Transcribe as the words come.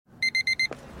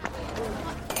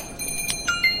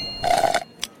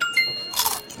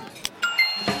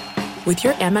With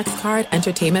your Amex card,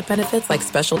 entertainment benefits like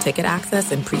special ticket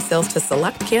access and pre-sales to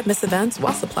select can't-miss events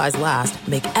while supplies last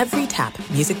make every tap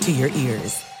music to your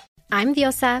ears. I'm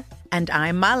Diosa. And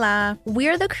I'm Mala.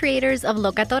 We're the creators of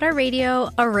Locatora Radio,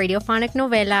 a radiophonic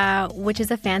novela, which is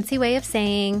a fancy way of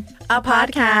saying a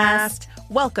podcast.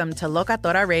 Welcome to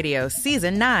Locatora Radio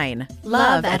Season 9.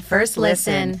 Love at First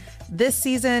Listen. This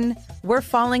season, we're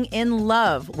falling in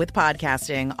love with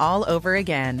podcasting all over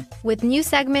again. With new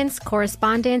segments,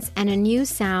 correspondence, and a new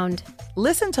sound.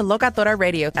 Listen to Locatora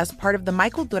Radio as part of the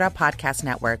Michael Dura Podcast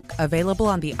Network. Available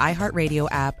on the iHeartRadio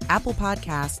app, Apple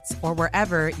Podcasts, or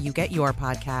wherever you get your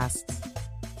podcasts.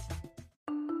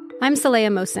 I'm Saleha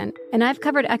Mohsin, and I've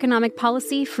covered economic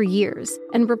policy for years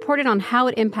and reported on how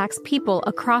it impacts people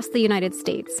across the United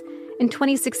States. In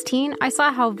 2016, I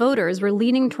saw how voters were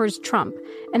leaning towards Trump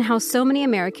and how so many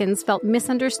Americans felt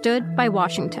misunderstood by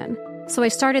Washington. So I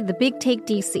started The Big Take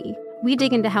DC. We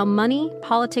dig into how money,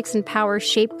 politics, and power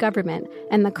shape government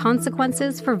and the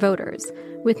consequences for voters.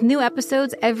 With new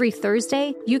episodes every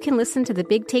Thursday, you can listen to The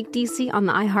Big Take DC on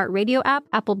the iHeartRadio app,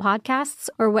 Apple Podcasts,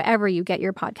 or wherever you get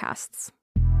your podcasts.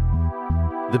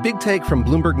 The Big Take from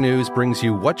Bloomberg News brings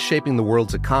you what's shaping the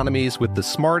world's economies with the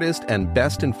smartest and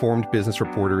best-informed business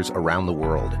reporters around the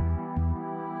world.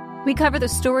 We cover the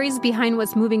stories behind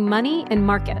what's moving money and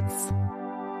markets.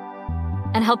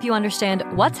 And help you understand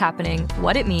what's happening,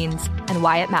 what it means, and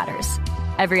why it matters.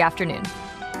 Every afternoon.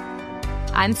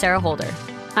 I'm Sarah Holder.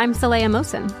 I'm Saleha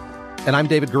Mohsin. And I'm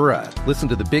David Gura. Listen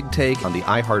to The Big Take on the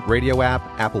iHeartRadio app,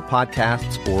 Apple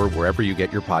Podcasts, or wherever you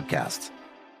get your podcasts.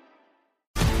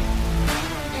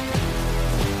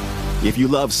 If you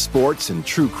love sports and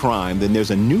true crime, then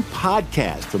there's a new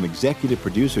podcast from executive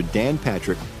producer Dan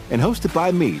Patrick and hosted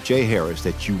by me, Jay Harris,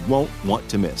 that you won't want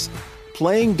to miss.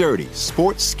 Playing Dirty: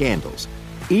 Sports Scandals.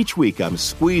 Each week, I'm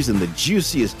squeezing the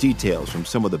juiciest details from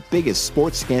some of the biggest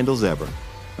sports scandals ever.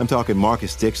 I'm talking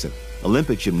Marcus Dixon,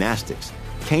 Olympic gymnastics,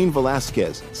 Cain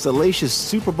Velasquez, salacious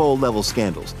Super Bowl-level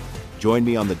scandals. Join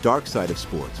me on the dark side of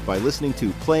sports by listening to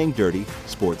Playing Dirty: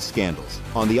 Sports Scandals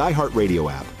on the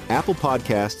iHeartRadio app, Apple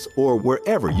Podcasts, or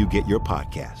wherever you get your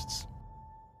podcasts.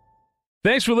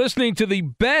 Thanks for listening to the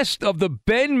Best of the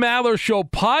Ben Maller Show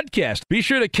podcast. Be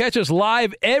sure to catch us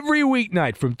live every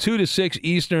weeknight from 2 to 6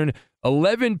 Eastern,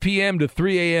 11 p.m. to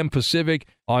 3 a.m. Pacific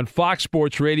on Fox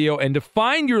Sports Radio. And to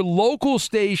find your local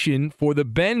station for the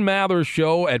Ben Maller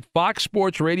Show at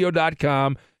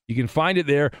foxsportsradio.com, you can find it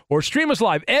there, or stream us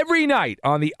live every night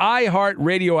on the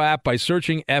iHeartRadio app by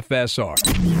searching FSR.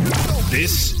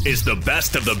 This is the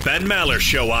Best of the Ben Maller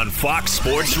Show on Fox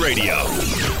Sports Radio.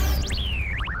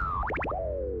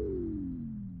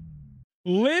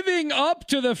 Living up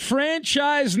to the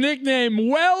franchise nickname,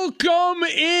 welcome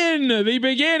in the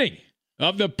beginning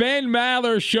of the Ben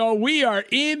Maller Show. We are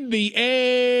in the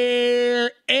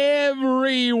air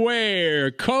everywhere,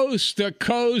 coast to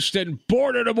coast and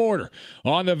border to border,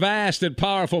 on the vast and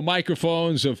powerful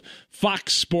microphones of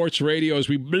Fox Sports Radio as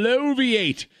we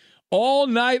bloviate all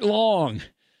night long.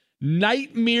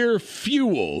 Nightmare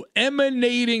fuel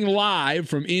emanating live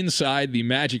from inside the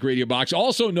Magic Radio Box,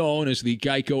 also known as the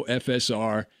Geico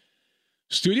FSR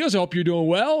Studios. I hope you're doing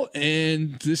well.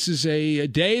 And this is a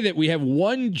day that we have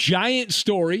one giant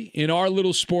story in our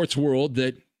little sports world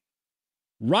that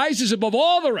rises above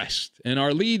all the rest. And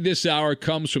our lead this hour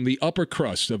comes from the upper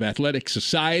crust of athletic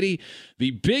society, the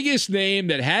biggest name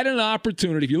that had an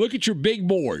opportunity. If you look at your big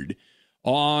board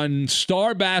on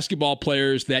star basketball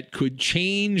players that could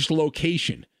change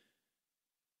location,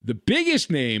 the biggest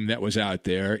name that was out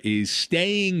there is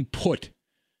staying put.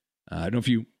 I don't know if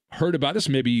you heard about this.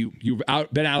 Maybe you've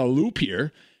been out of loop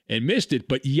here and missed it,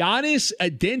 but Giannis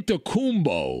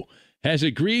Antetokounmpo has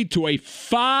agreed to a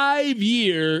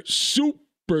 5-year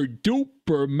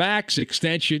super-duper max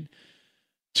extension,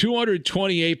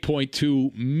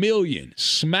 $228.2 million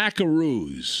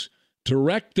smackaroos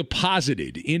direct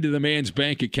deposited into the man's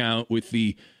bank account with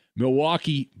the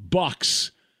Milwaukee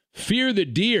Bucks. Fear the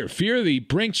deer, fear the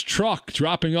Brinks truck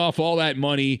dropping off all that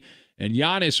money, and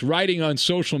Giannis writing on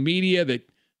social media that,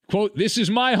 quote, "This is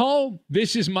my home,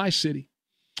 this is my city,"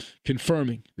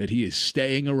 confirming that he is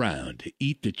staying around to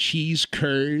eat the cheese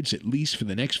curds at least for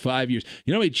the next 5 years.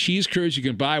 You know how many cheese curds you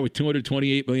can buy with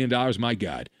 $228 million? My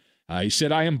God. He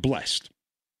said, "I am blessed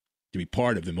to be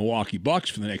part of the Milwaukee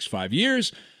Bucks for the next 5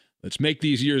 years. Let's make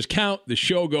these years count. The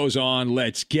show goes on.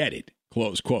 Let's get it."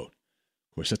 Close quote.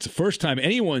 Of course, that's the first time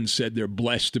anyone said they're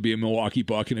blessed to be a Milwaukee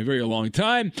Buck in a very long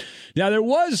time. Now, there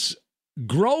was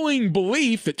growing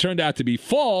belief that turned out to be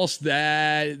false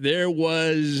that there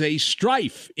was a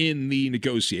strife in the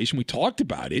negotiation. We talked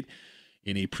about it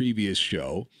in a previous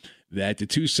show, that the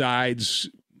two sides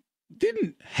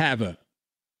didn't have a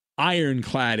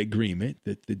ironclad agreement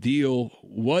that the deal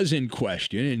was in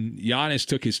question, and Giannis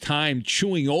took his time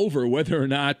chewing over whether or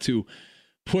not to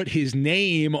put his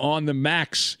name on the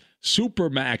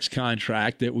Supermax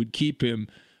contract that would keep him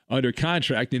under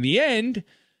contract. In the end,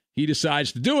 he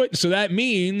decides to do it. So that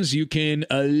means you can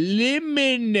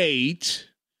eliminate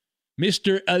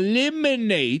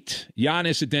Giannis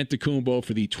Antetokounmpo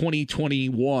for the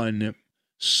 2021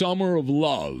 Summer of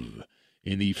Love.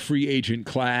 In the free agent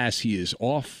class, he is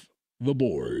off the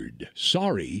board.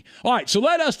 Sorry. All right, so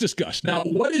let us discuss. Now,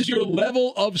 what is your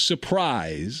level of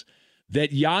surprise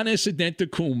that Giannis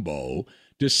Antetokounmpo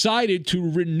decided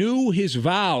to renew his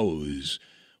vows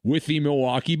with the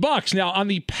Milwaukee Bucks? Now, on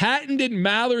the patented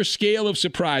Maller scale of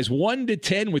surprise, 1 to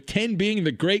 10, with 10 being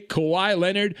the great Kawhi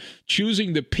Leonard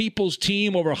choosing the people's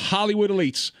team over Hollywood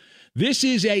elites, this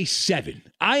is a 7.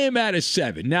 I am at a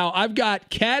 7. Now, I've got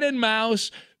Cat and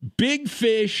Mouse, Big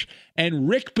Fish, and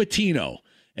Rick Pitino,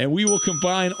 and we will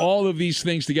combine all of these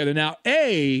things together. Now,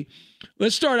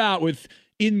 let's start out with,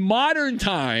 in modern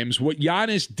times, what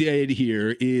Giannis did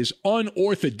here is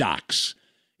unorthodox.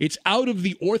 It's out of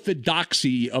the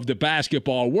orthodoxy of the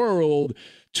basketball world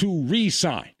to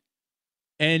re-sign.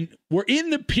 And we're in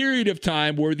the period of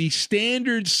time where the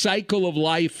standard cycle of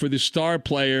life for the star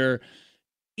player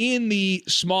in the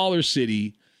smaller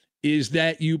city is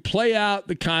that you play out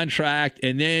the contract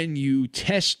and then you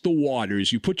test the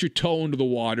waters. You put your toe into the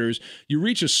waters. You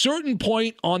reach a certain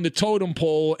point on the totem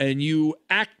pole and you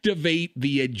activate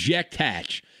the eject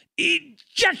hatch.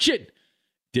 Ejection!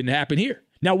 Didn't happen here.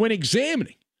 Now, when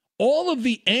examining all of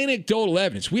the anecdotal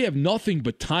evidence, we have nothing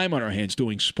but time on our hands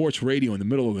doing sports radio in the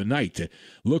middle of the night to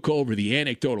look over the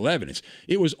anecdotal evidence.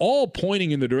 It was all pointing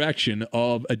in the direction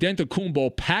of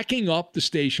Antetokounmpo packing up the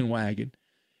station wagon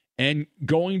and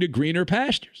going to greener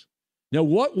pastures. Now,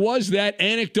 what was that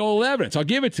anecdotal evidence? I'll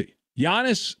give it to you.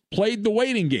 Giannis played the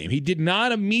waiting game. He did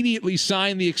not immediately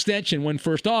sign the extension when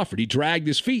first offered. He dragged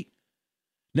his feet.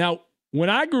 Now, when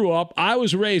I grew up, I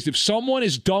was raised, if someone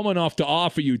is dumb enough to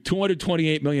offer you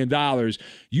 $228 million,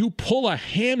 you pull a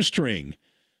hamstring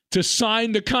to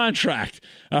sign the contract.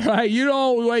 All right? You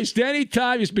don't waste any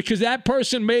time. It's because that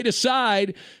person may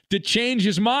decide to change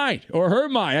his mind or her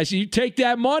mind. I said, you take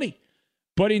that money.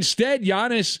 But instead,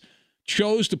 Giannis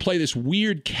chose to play this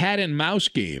weird cat and mouse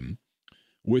game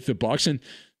with the Bucks. And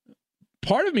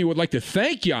part of me would like to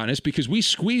thank Giannis because we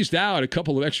squeezed out a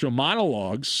couple of extra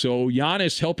monologues. So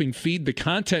Giannis helping feed the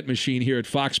content machine here at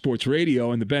Fox Sports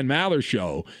Radio and the Ben Maller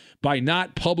Show by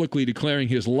not publicly declaring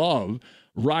his love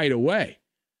right away.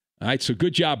 All right, so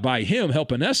good job by him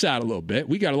helping us out a little bit.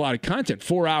 We got a lot of content,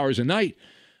 4 hours a night.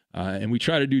 And we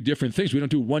try to do different things. We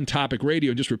don't do one topic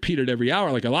radio and just repeat it every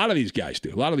hour like a lot of these guys do,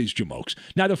 a lot of these jamokes.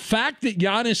 Now, the fact that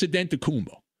Giannis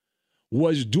Antetokounmpo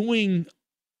was doing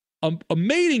a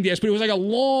mating dance, but it was like a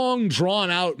long,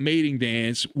 drawn-out mating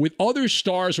dance with other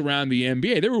stars around the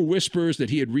NBA. There were whispers that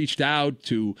he had reached out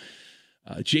to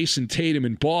Jason Tatum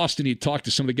in Boston. He had talked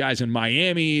to some of the guys in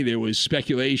Miami. There was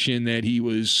speculation that he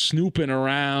was snooping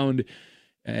around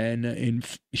and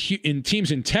in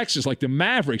teams in Texas like the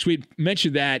Mavericks. We had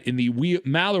mentioned that in the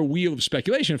Maller Wheel of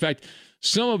Speculation. In fact,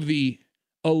 some of the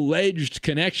alleged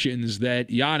connections that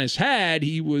Giannis had,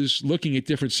 he was looking at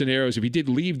different scenarios. If he did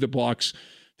leave the Bucks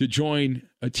to join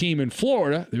a team in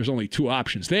Florida, there's only 2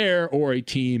 options there, or a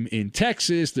team in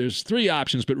Texas. There's 3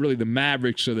 options, but really the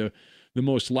Mavericks are the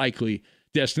most likely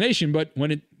destination. But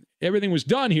when everything was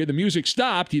done here, the music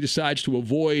stopped. He decides to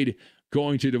avoid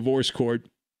going to divorce court.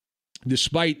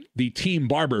 Despite the team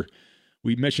barber,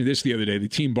 we mentioned this the other day, the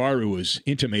team barber was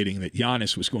intimating that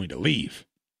Giannis was going to leave.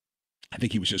 I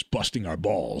think he was just busting our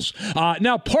balls.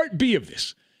 Now, part B of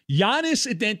this.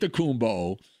 Giannis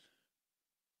Antetokounmpo,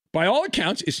 by all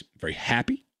accounts, is very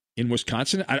happy in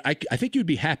Wisconsin. I think you'd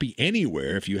be happy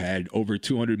anywhere if you had over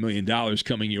 $200 million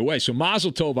coming your way. So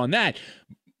mazel tov on that.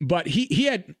 But he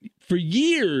had, for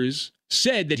years,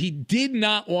 said that he did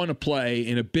not want to play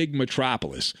in a big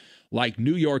metropolis like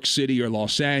New York City or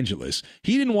Los Angeles.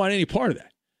 He didn't want any part of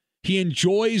that. He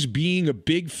enjoys being a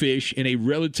big fish in a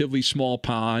relatively small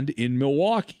pond in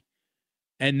Milwaukee.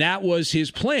 And that was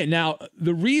his plan. Now,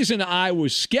 the reason I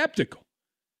was skeptical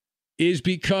is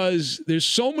because there's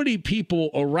so many people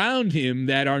around him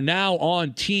that are now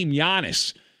on Team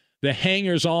Giannis, the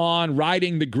hangers-on,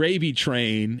 riding the gravy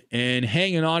train and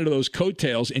hanging on to those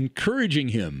coattails, encouraging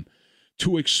him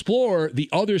to explore the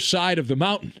other side of the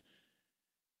mountain.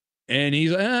 And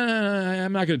he's like,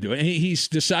 I'm not going to do it. And he's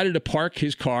decided to park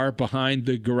his car behind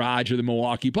the garage of the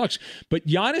Milwaukee Bucks. But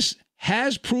Giannis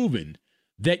has proven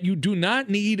that you do not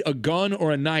need a gun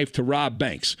or a knife to rob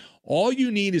banks. All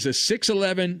you need is a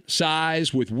 6'11"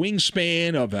 size with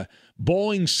wingspan of a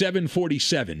Boeing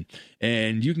 747,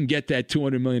 and you can get that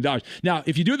 $200 million. Now,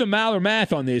 if you do the Maller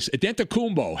math on this,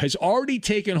 Adetokounmpo has already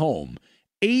taken home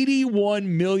 $81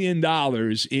 million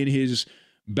in his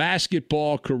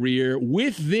basketball career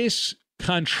with this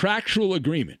contractual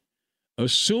agreement,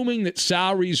 assuming that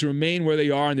salaries remain where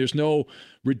they are and there's no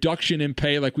reduction in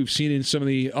pay like we've seen in some of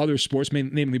the other sports,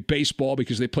 namely baseball,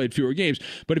 because they played fewer games.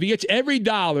 But if he gets every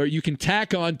dollar, you can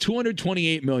tack on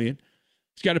 $228 million.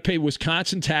 He's got to pay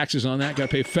Wisconsin taxes on that, got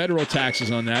to pay federal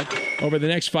taxes on that over the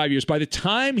next 5 years. By the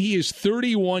time he is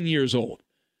 31 years old,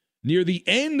 near the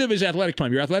end of his athletic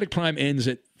prime, your athletic prime ends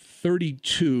at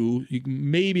 32. You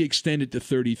can maybe extend it to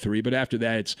 33, but after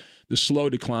that, it's the slow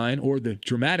decline or the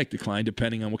dramatic decline,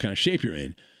 depending on what kind of shape you're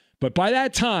in. But by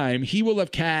that time, he will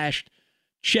have cashed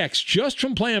checks just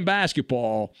from playing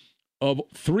basketball of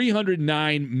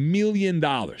 $309 million.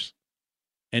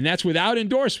 And that's without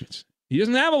endorsements. He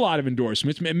doesn't have a lot of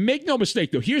endorsements. Make no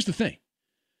mistake, though. Here's the thing.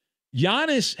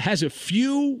 Giannis has a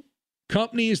few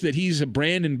companies that he's a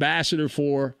brand ambassador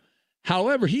for.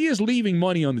 However, he is leaving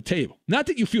money on the table. Not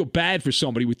that you feel bad for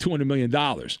somebody with $200 million,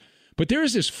 but there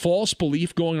is this false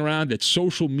belief going around that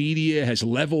social media has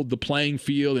leveled the playing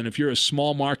field, and if you're a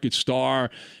small market star,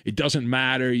 it doesn't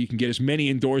matter. You can get as many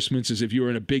endorsements as if you were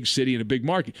in a big city in a big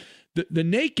market. The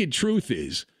naked truth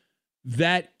is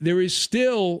that there is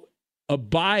still a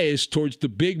bias towards the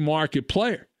big market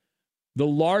player. The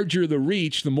larger the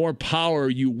reach, the more power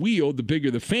you wield, the bigger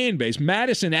the fan base.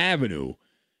 Madison Avenue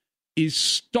is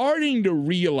starting to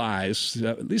realize,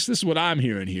 at least this is what I'm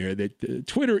hearing here, that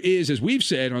Twitter is, as we've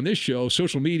said on this show,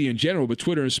 social media in general, but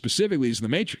Twitter specifically is the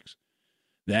matrix.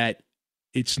 That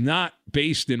it's not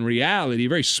based in reality. A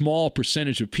very small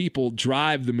percentage of people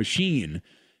drive the machine.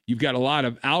 You've got a lot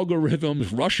of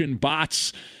algorithms, Russian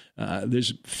bots.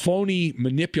 There's phony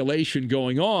manipulation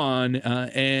going on,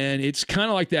 and it's kind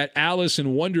of like that Alice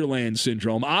in Wonderland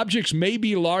syndrome. Objects may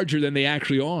be larger than they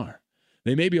actually are.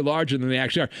 They may be larger than they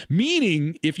actually are.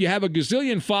 Meaning, if you have a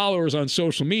gazillion followers on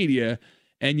social media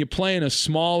and you play in a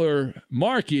smaller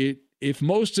market, if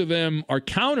most of them are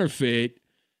counterfeit,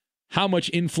 how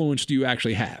much influence do you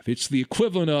actually have? It's the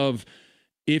equivalent of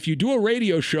if you do a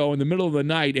radio show in the middle of the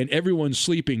night and everyone's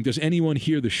sleeping, does anyone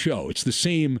hear the show? It's the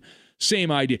same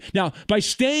idea. Now, by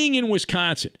staying in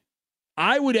Wisconsin,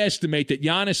 I would estimate that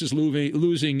Giannis is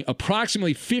losing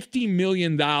approximately $50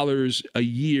 million a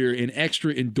year in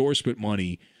extra endorsement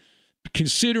money,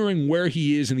 considering where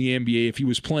he is in the NBA. If he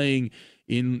was playing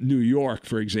in New York,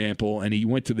 for example, and he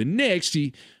went to the Knicks,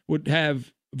 he would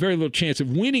have very little chance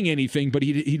of winning anything, but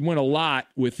he'd win a lot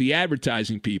with the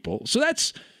advertising people. So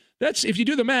that's if you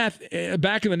do the math,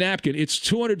 back in the napkin, it's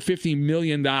 $250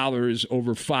 million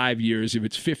over 5 years. If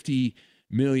it's $50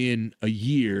 million a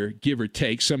year, give or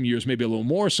take. Some years maybe a little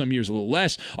more, some years a little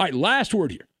less. All right, last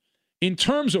word here. In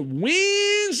terms of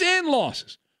wins and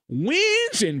losses,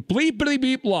 wins and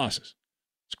bleepity-beep losses.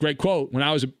 It's a great quote. When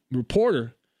I was a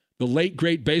reporter, the late,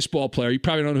 great baseball player, you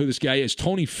probably don't know who this guy is,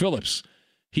 Tony Phillips,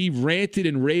 he ranted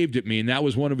and raved at me, and that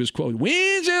was one of his quotes.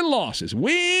 Wins and losses.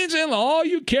 Wins and all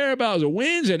you care about is the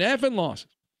wins and effing losses.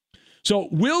 So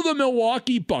will the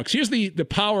Milwaukee Bucks, here's the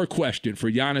power question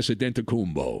for Giannis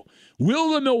Adetokounmpo.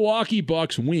 Will the Milwaukee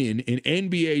Bucks win an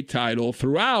NBA title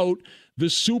throughout the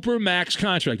Supermax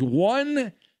contract?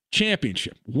 One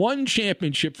championship for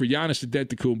Giannis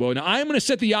Adetokounmpo. Now, I'm going to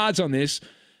set the odds on this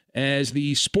as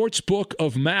the Sportsbook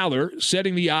of Maller,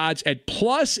 setting the odds at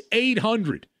plus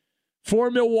 800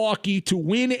 for Milwaukee to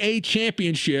win a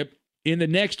championship in the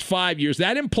next 5 years.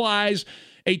 That implies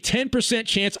a 10%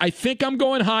 chance. I think I'm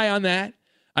going high on that.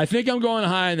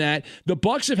 The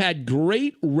Bucks have had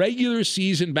great regular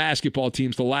season basketball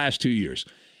teams the last 2 years,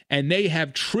 and they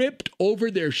have tripped over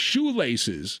their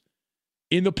shoelaces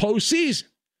in the postseason.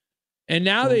 And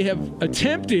now they have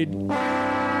attempted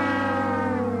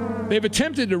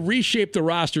to reshape the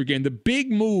roster again. The big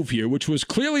move here, which was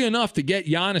clearly enough to get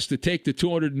Giannis to take the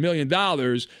 $200 million,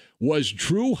 was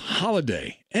Jrue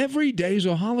Holiday. Every day's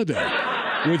a holiday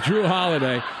with Jrue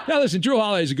Holiday. Now, listen, Jrue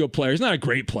Holiday's a good player. He's not a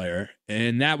great player,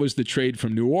 and that was the trade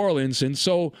from New Orleans. And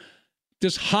so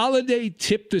does Holiday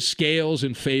tip the scales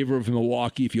in favor of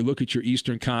Milwaukee if you look at your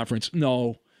Eastern Conference?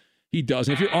 No, he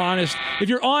doesn't. If you're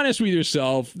honest with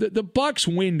yourself, the Bucks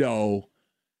window,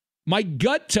 my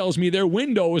gut tells me their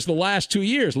window was the last 2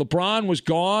 years. LeBron was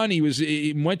gone.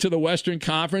 He went to the Western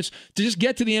Conference to just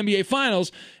get to the NBA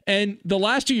Finals. And the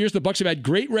last 2 years, the Bucks have had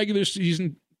great regular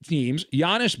season teams.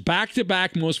 Giannis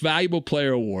back-to-back most valuable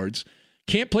player awards.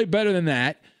 Can't play better than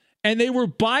that. And they were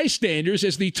bystanders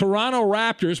as the Toronto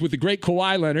Raptors with the great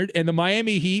Kawhi Leonard and the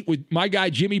Miami Heat with my guy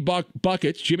Jimmy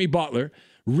Butler,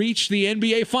 reached the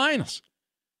NBA Finals.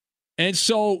 And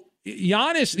so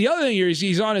Giannis, the other thing here is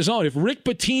he's on his own. If Rick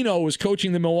Pitino was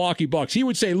coaching the Milwaukee Bucks, he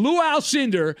would say Lou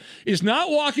Alcindor is not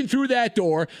walking through that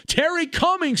door, Terry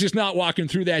Cummings is not walking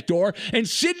through that door, and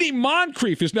Sidney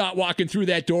Moncrief is not walking through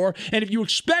that door. And if you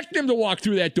expect them to walk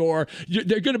through that door,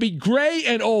 they're going to be gray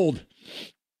and old.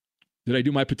 Did I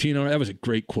do my Pitino? That was a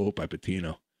great quote by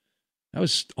Pitino. I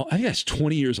think that's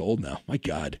 20 years old now. My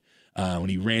God. When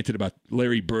he ranted about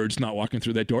Larry Bird's not walking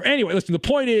through that door. Anyway, listen, the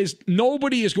point is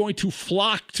nobody is going to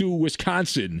flock to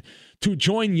Wisconsin to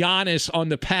join Giannis on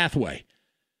the pathway.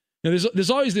 Now,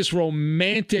 there's always this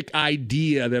romantic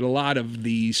idea that a lot of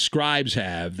the scribes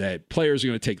have that players are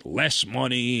going to take less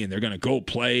money and they're going to go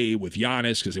play with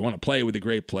Giannis because they want to play with a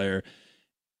great player.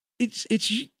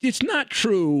 It's not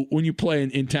true when you play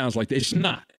in towns like this. It's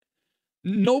not.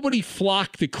 Nobody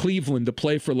flocked to Cleveland to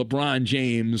play for LeBron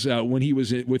James when he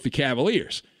was with the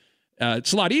Cavaliers.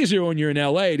 It's a lot easier when you're in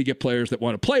L.A. to get players that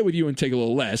want to play with you and take a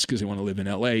little less because they want to live in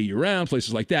L.A. year-round,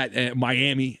 places like that.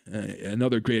 Miami,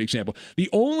 another great example. The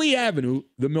only avenue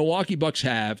the Milwaukee Bucks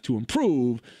have to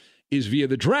improve is via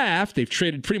the draft. They've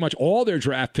traded pretty much all their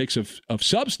draft picks of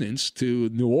substance to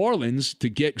New Orleans to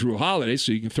get Drew Holiday,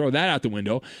 so you can throw that out the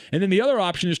window. And then the other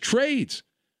option is trades.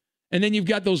 And then you've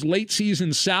got those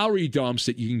late-season salary dumps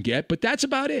that you can get, but that's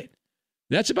about it.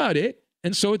 That's about it.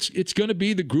 And so it's going to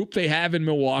be the group they have in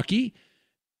Milwaukee,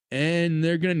 and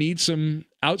they're going to need some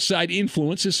outside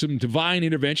influences, some divine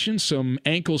intervention, some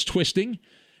ankles twisting,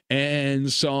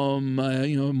 and some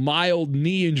mild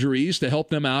knee injuries to help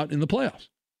them out in the playoffs.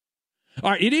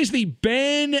 All right, it is the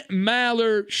Ben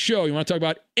Maller Show. You want to talk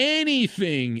about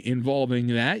anything involving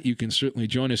that, you can certainly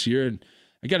join us here. And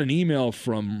I got an email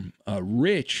from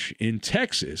Rich in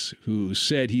Texas who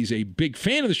said he's a big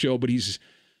fan of the show, but he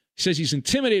says he's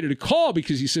intimidated to call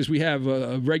because he says we have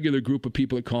a regular group of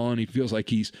people that call and he feels like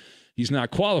he's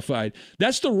not qualified.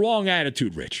 That's the wrong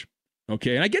attitude, Rich.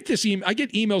 Okay, and I get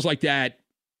emails like that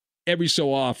every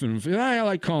so often. I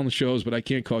like calling the shows, but I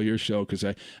can't call your show because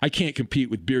I can't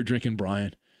compete with beer-drinking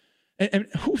Brian. And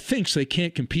who thinks they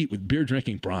can't compete with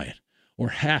beer-drinking Brian or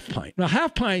Half Pint? Now,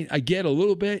 Half Pint, I get a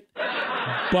little bit,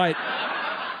 but,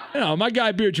 my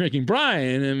guy beer-drinking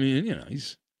Brian, I mean,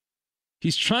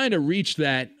 he's trying to reach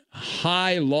that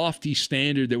high, lofty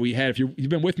standard that we had. If you've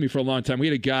been with me for a long time, we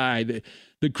had a guy that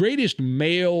the greatest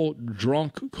male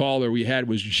drunk caller we had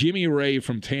was Jimmy Ray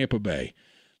from Tampa Bay.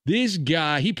 This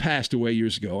guy, he passed away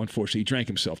years ago. Unfortunately, he drank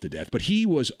himself to death, but he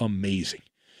was amazing.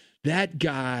 That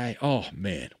guy, oh,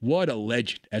 man, what a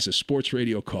legend as a sports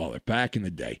radio caller back in the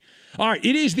day. All right,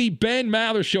 it is the Ben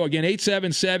Maller Show. Again,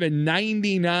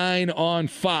 877-99 on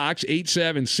Fox,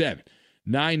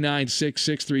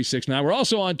 877-996-6369. We're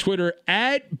also on Twitter,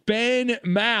 at Ben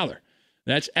Maller.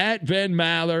 That's at Ben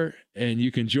Maller, and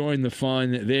you can join the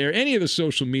fun there. Any of the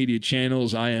social media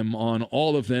channels, I am on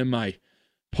all of them. I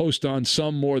post on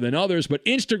some more than others, but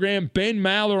Instagram, Ben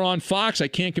Maller on Fox. I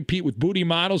can't compete with booty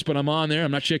models, but I'm on there.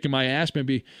 I'm not shaking my ass.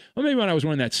 Maybe when I was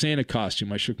wearing that Santa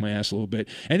costume, I shook my ass a little bit.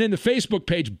 And then the Facebook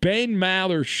page, Ben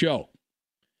Maller Show.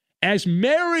 As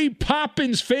Mary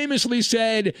Poppins famously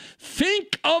said,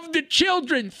 think of the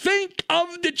children. Think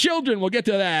of the children. We'll get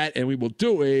to that, and we will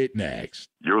do it next.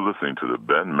 You're listening to the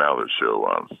Ben Maller Show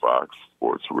on Fox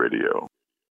Sports Radio.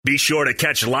 Be sure to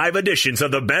catch live editions of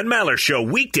the Ben Maller Show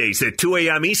weekdays at 2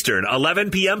 a.m. Eastern,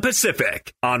 11 p.m.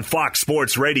 Pacific on Fox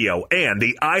Sports Radio and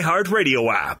the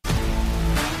iHeartRadio app.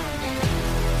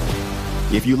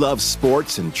 If you love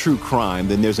sports and true crime,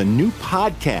 then there's a new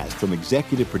podcast from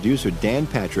executive producer Dan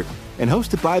Patrick and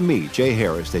hosted by me, Jay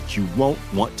Harris, that you won't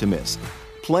want to miss.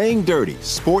 Playing Dirty: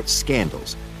 Sports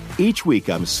Scandals. Each week,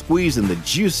 I'm squeezing the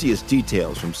juiciest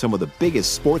details from some of the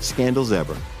biggest sports scandals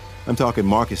ever. I'm talking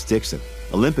Marcus Dixon,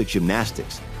 Olympic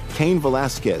gymnastics, Cain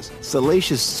Velasquez,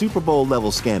 salacious Super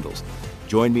Bowl-level scandals.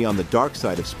 Join me on the dark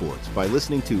side of sports by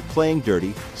listening to Playing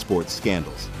Dirty: Sports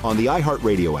Scandals on the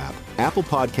iHeartRadio app, Apple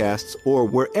Podcasts, or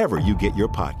wherever you get your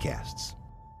podcasts.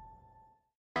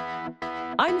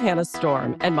 I'm Hannah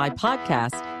Storm, and my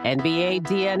podcast, NBA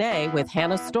DNA with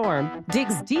Hannah Storm,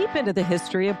 digs deep into the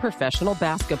history of professional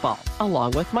basketball,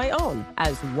 along with my own,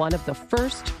 as one of the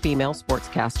first female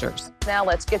sportscasters. Now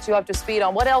let's get you up to speed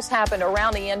on what else happened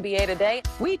around the NBA today.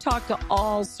 We talked to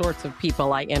all sorts of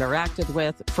people I interacted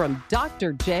with, from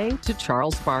Dr. J to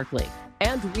Charles Barkley,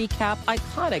 and recap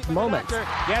iconic moments.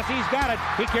 Yes, he's got it.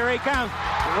 Here he comes.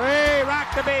 Way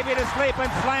rock the baby to sleep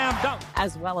and slam dunk.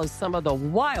 As well as some of the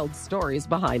wild stories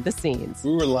behind the scenes.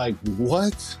 We were like,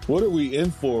 what? What are we in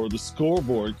for? The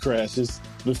scoreboard crashes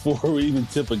before we even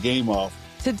tip a game off.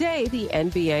 Today, the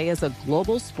NBA is a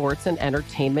global sports and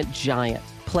entertainment giant.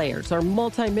 Players are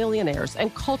multimillionaires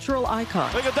and cultural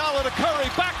icons. Iguodala to Curry,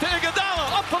 back to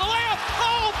Iguodala, up for the layup.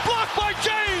 Oh, blocked by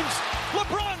James.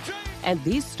 LeBron James. And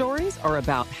these stories are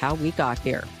about how we got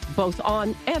here, both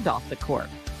on and off the court.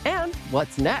 And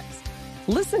what's next?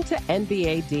 Listen to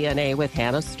NBA DNA with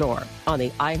Hannah Storm on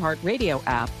the iHeartRadio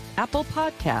app, Apple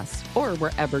Podcasts, or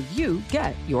wherever you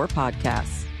get your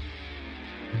podcasts.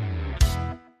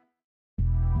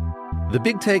 The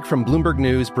Big Take from Bloomberg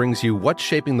News brings you what's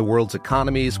shaping the world's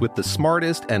economies with the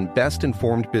smartest and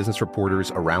best-informed business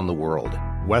reporters around the world.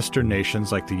 Western nations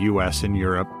like the U.S. and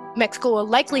Europe. Mexico will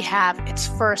likely have its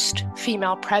first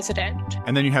female president.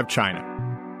 And then you have China.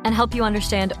 And help you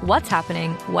understand what's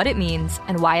happening, what it means,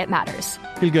 and why it matters.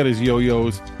 He'll get his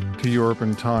yo-yos to Europe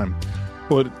in time.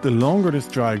 But the longer this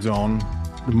drags on,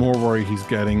 the more worry he's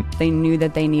getting. They knew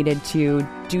that they needed to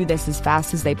do this as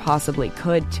fast as they possibly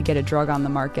could to get a drug on the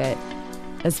market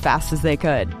as fast as they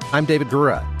could. I'm David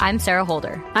Gura. I'm Sarah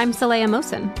Holder. I'm Saleha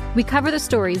Mohsin. We cover the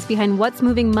stories behind what's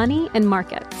moving money and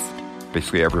markets.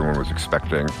 Basically, everyone was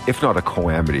expecting, if not a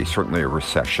calamity, certainly a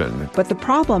recession. But the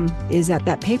problem is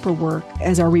that paperwork,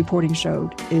 as our reporting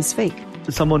showed, is fake.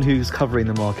 As someone who's covering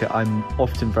the market, I'm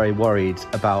often very worried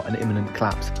about an imminent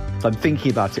collapse. I'm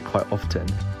thinking about it quite often.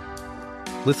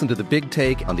 Listen to The Big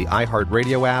Take on the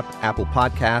iHeartRadio app, Apple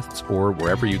Podcasts, or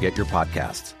wherever you get your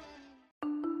podcasts.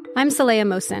 I'm Saleha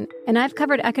Mohsin, and I've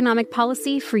covered economic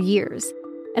policy for years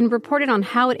and reported on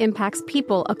how it impacts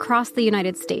people across the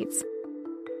United States.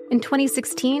 In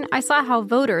 2016, I saw how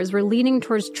voters were leaning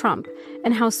towards Trump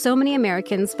and how so many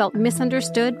Americans felt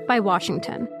misunderstood by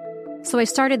Washington. So I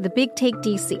started The Big Take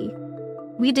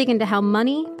DC. We dig into how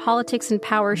money, politics, and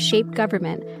power shape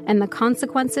government and the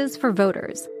consequences for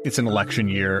voters. It's an election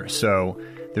year, so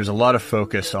there's a lot of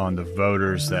focus on the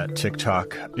voters that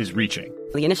TikTok is reaching.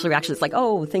 The initial reaction is like,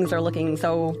 oh, things are looking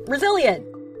so resilient.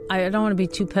 I don't want to be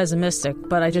too pessimistic,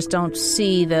 but I just don't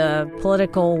see the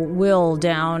political will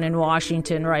down in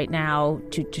Washington right now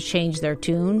to change their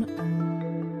tune.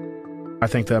 I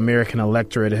think the American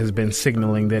electorate has been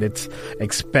signaling that it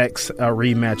expects a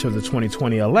rematch of the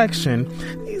 2020 election.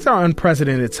 These are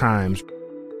unprecedented times.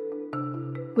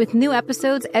 With new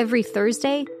episodes every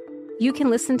Thursday, you can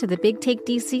listen to The Big Take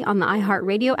DC on the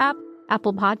iHeartRadio app,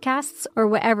 Apple Podcasts, or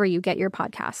wherever you get your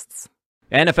podcasts.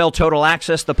 NFL Total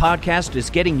Access, the podcast, is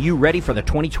getting you ready for the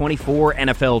 2024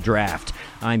 NFL Draft.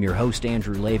 I'm your host,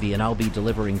 Andrew Levy, and I'll be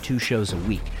delivering 2 shows a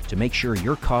week to make sure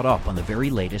you're caught up on the very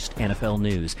latest NFL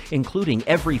news, including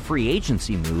every free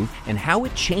agency move and how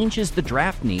it changes the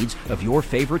draft needs of your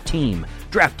favorite team.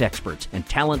 Draft experts and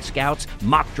talent scouts,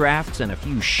 mock drafts, and a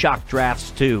few shock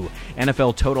drafts, too.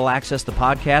 NFL Total Access, the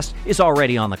podcast, is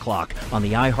already on the clock on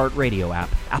the iHeartRadio app,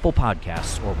 Apple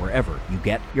Podcasts, or wherever you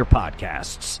get your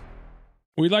podcasts.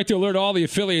 We'd like to alert all the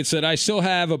affiliates that I still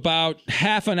have about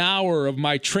half an hour of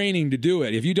my training to do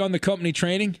it. Have you done the company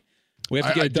training? We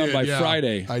have to get it done by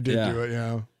Friday. I did do it,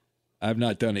 yeah. I've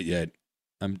not done it yet.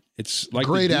 It's like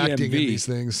great the DMV. acting in these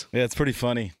things. Yeah, it's pretty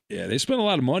funny. Yeah, they spend a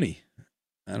lot of money.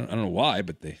 I don't know why,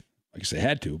 but I guess they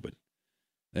had to, but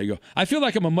there you go. I feel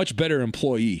like I'm a much better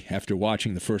employee after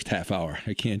watching the first half hour.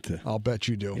 I can't. I'll bet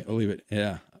you do. Can't believe it.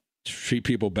 Yeah. Treat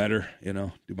people better,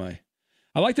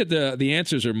 I like that the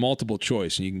answers are multiple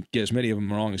choice, and you can get as many of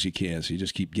them wrong as you can, so you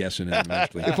just keep guessing it.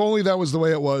 If only that was the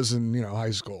way it was in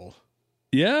high school.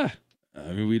 Yeah,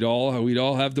 I mean we'd all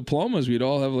have diplomas, we'd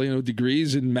all have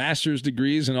degrees and master's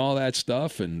degrees and all that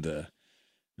stuff. And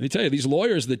let me tell you, these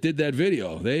lawyers that did that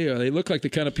video, they look like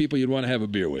the kind of people you'd want to have a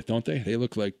beer with, don't they? They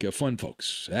look like fun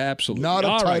folks. Absolutely. Not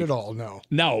uptight at all, no.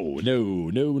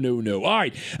 No. All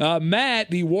right.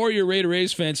 Matt, the Warrior Raider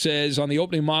A's fan, says on the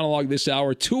opening monologue this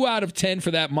hour, 2 out of 10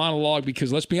 for that monologue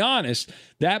because, let's be honest,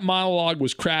 that monologue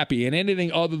was crappy, and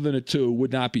anything other than a 2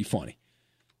 would not be funny.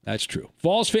 That's true.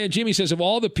 Vols fan Jimmy says, of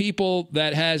all the people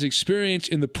that has experience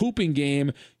in the pooping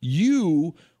game,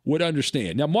 you would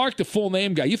understand. Now, Mark, the full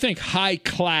name guy, you think high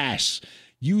class.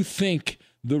 You think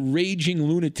the raging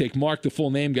lunatic, Mark, the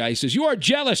full name guy. He says, you are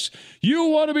jealous. You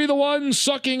want to be the one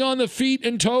sucking on the feet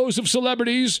and toes of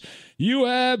celebrities. You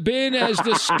have been as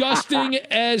disgusting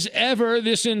as ever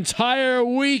this entire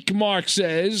week, Mark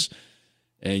says.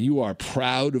 And you are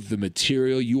proud of the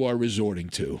material you are resorting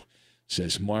to,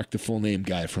 says Mark, the full name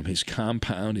guy from his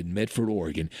compound in Medford,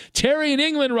 Oregon. Terry in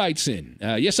England writes in.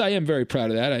 Yes, I am very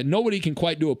proud of that. Nobody can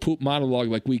quite do a poop monologue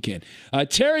like we can.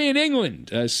 Terry in England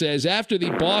says, after the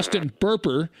Boston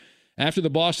Burper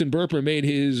made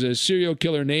his serial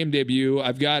killer name debut,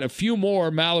 I've got a few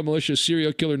more Maller Militia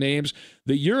serial killer names.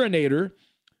 The Urinator,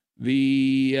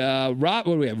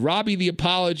 Robbie the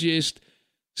Apologist,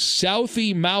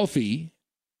 Southie Mouthy,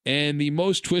 and the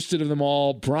most twisted of them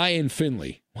all, Brian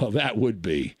Finley. Well, that would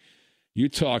be. You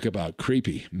talk about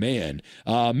creepy, man.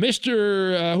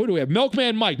 Mr. Who do we have?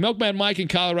 Milkman Mike. Milkman Mike in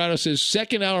Colorado says,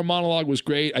 second hour monologue was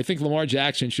great. I think Lamar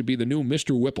Jackson should be the new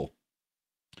Mr. Whipple.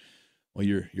 Well,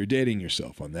 you're dating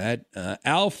yourself on that.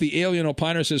 Alf, the alien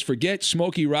opiner, says, forget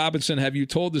Smokey Robinson. Have you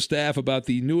told the staff about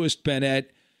the newest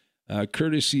Bennett,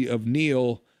 courtesy of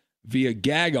Neil, via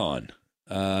Gagon?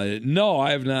 No,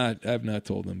 I have not. I have not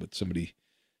told them, but somebody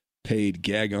paid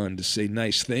Gagon to say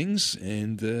nice things,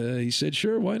 and he said,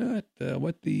 "Sure, why not?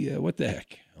 What the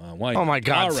heck? Why?" Oh my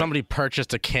God! Right. Somebody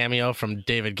purchased a cameo from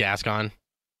David Gascon.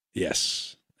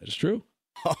 Yes, that is true.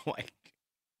 Oh my!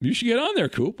 You should get on there,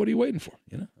 Coop. What are you waiting for?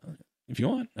 You know, if you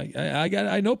want,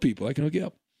 I know people. I can hook you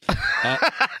up.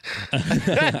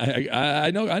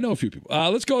 I know a few people.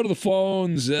 Let's go to the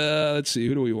phones. Let's see.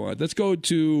 Who do we want? Let's go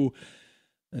to.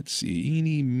 Let's see,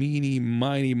 eeny, meeny,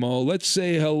 miny, mo. Let's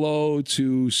say hello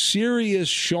to Serious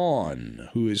Sean,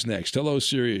 who is next. Hello,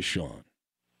 Serious Sean.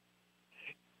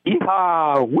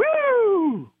 Yeehaw!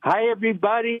 Woo! Hi,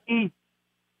 everybody.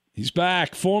 He's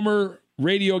back. Former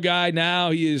radio guy.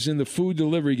 Now he is in the food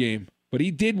delivery game. But he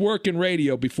did work in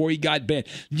radio before he got banned.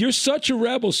 You're such a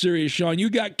rebel, Serious Sean. You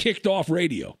got kicked off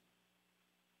radio.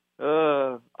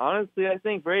 Honestly, I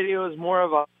think radio is more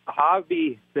of a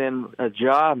hobby than a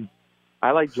job.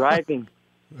 I like driving.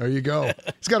 There you go.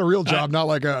 He's got a real job, not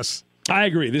like us. I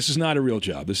agree. This is not a real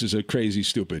job. This is a crazy,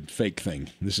 stupid, fake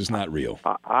thing. This is not real.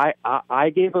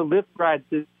 I gave a Lyft ride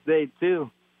today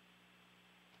too.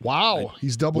 Wow,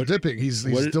 he's double dipping. He's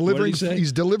delivering.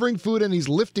 He's delivering food and he's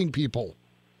lifting people.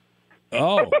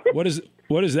 Oh, what does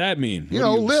that mean? You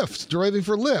know, Lyft, driving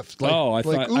for Lyft.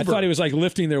 I thought he was like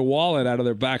lifting their wallet out of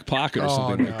their back pocket or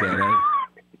something like that. Right?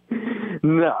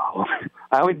 No.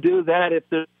 I would do that if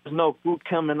there's no food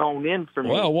coming on in for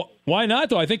me. Well, why not,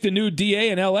 though? I think the new DA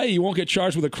in L.A., you won't get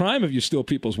charged with a crime if you steal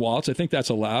people's wallets. I think that's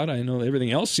allowed. I know everything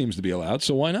else seems to be allowed,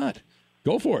 so why not?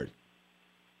 Go for it.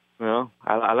 Well,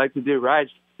 I like to do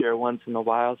rides here once in a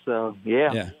while, so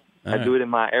yeah. I do it in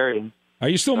my area. Are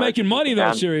you still making money,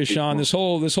 though, Serious Sean? This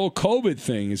whole COVID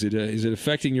thing, is it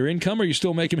affecting your income, or are you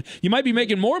still making? You might be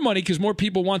making more money because more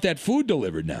people want that food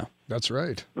delivered now. That's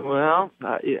right. Well,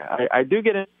 I do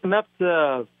get enough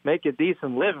to make a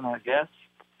decent living, I guess.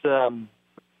 I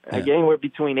get anywhere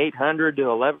between $800 to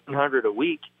 $1,100 a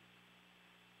week.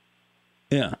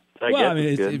 Yeah. Well, I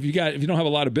mean, if you don't have a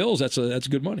lot of bills, that's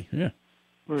good money. Yeah.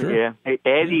 Sure. Yeah. Hey,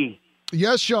 Eddie.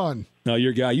 Yes, Sean. No,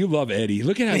 your guy. You love Eddie.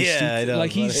 Look at how he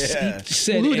said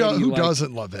who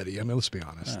doesn't love Eddie? I mean, let's be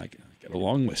honest. I got a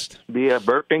long list. The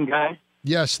burping guy?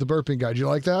 Yes, the burping guy. Do you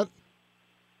like that?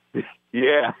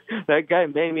 Yeah, that guy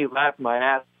made me laugh my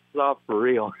ass off for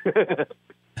real.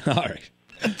 All right.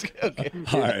 Okay.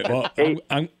 All right. Well, hey,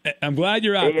 I'm glad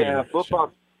you're out there.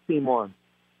 Football team won.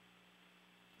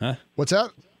 Huh? What's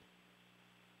that?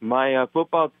 My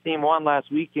football team won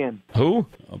last weekend. Who?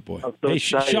 Oh boy! Hey,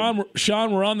 Sean,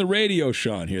 we're on the radio,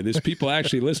 Sean. Here, there's people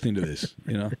actually listening to this.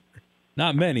 You know,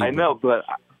 not many. I know, but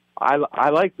I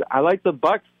like the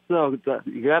Bucs. So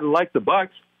you got to like the Bucs.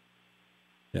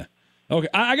 Yeah. Okay,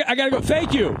 I got to go.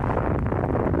 Thank you.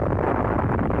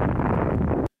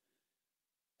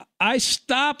 I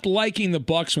stopped liking the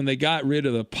Bucs when they got rid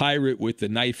of the pirate with the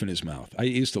knife in his mouth. I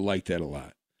used to like that a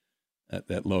lot.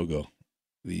 That logo,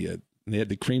 they had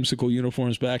the creamsicle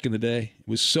uniforms back in the day. It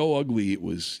was so ugly. It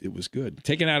was good.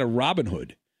 Taken out of Robin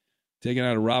Hood.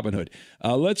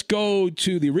 Let's go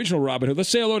to the original Robin Hood. Let's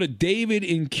say hello to David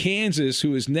in Kansas,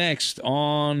 who is next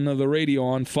on the radio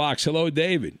on Fox. Hello,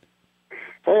 David.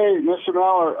 Hey, Mr.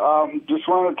 Maller. Just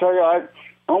wanted to tell you, I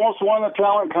almost won the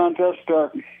talent contest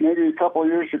maybe a couple of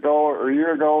years ago or a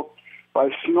year ago by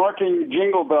snorting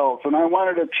jingle bells, and I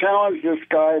wanted to challenge this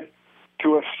guy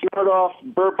to a snort-off,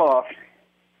 burp-off.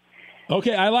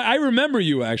 Okay, I remember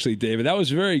you, actually, David. That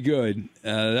was very good.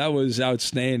 That was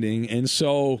outstanding. And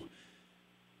so,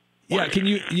 yeah, can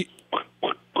you yeah,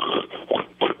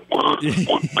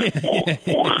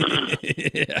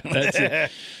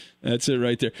 that's it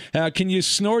right there. Can you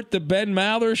snort the Ben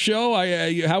Maller show?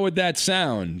 How would that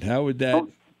sound? How would that?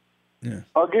 Yeah.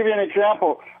 I'll give you an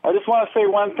example. I just want to say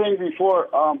one thing before.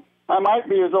 I might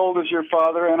be as old as your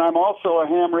father, and I'm also a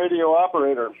ham radio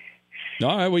operator.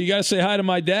 All right, well, you got to say hi to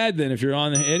my dad then. If you're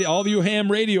on all of you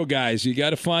ham radio guys, you got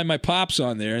to find my pops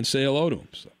on there and say hello to him.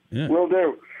 So, yeah. Will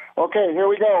do. Okay, here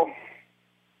we go.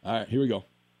 All right, here we go.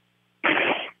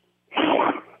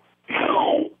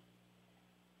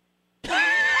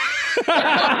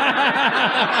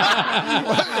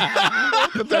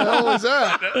 What the hell was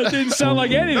that? That didn't sound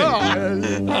like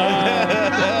anything.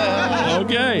 No.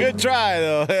 Okay. Good try,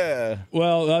 though. Yeah.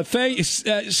 Well,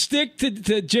 stick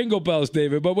to Jingle Bells,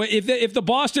 David. But if the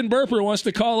Boston Burper wants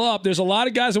to call up, there's a lot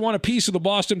of guys that want a piece of the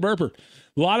Boston Burper.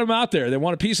 A lot of them out there that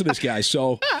want a piece of this guy.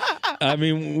 So, I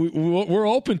mean, we're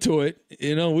open to it.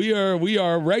 You know, we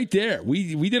are right there.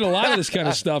 We did a lot of this kind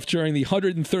of stuff during the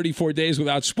 134 days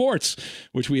without sports,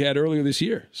 which we had earlier this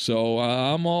year. So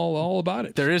I'm all about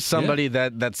it. There is somebody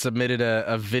that submitted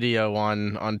a video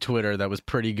on Twitter that was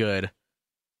pretty good.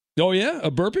 Oh yeah, a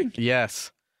burping?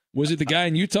 Yes. Was it the guy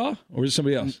in Utah or was it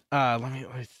somebody else? Let me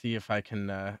see if I can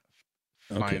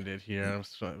find it here. I'm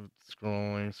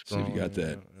scrolling. See if you got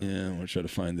that. Yeah, I'm gonna try to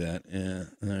find that. Yeah.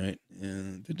 All right.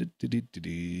 Yeah.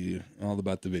 All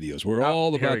about the videos. We're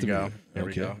all about the videos. Here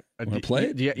we go. Want to play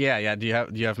it? Yeah. Do you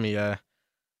have me,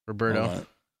 Roberto?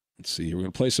 Let's see here. We're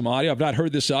gonna play some audio. I've not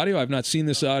heard this audio. I've not seen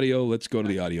this audio. Let's go to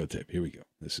the audio tape. Here we go.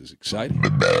 This is exciting. The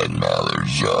Ben Maller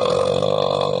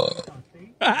Show.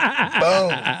 Boom.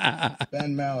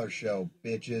 Ben Maller Show,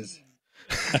 bitches.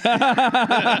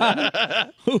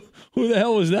 Who the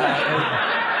hell was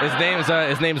that?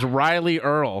 His name's Riley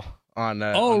Earl on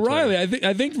Riley.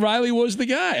 I think Riley was the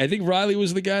guy. I think Riley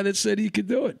was the guy that said he could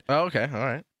do it. Oh, okay. All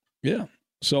right. Yeah.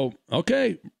 So,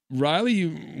 okay, Riley,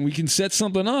 we can set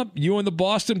something up. You and the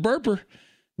Boston Burper.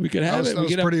 We could have it. That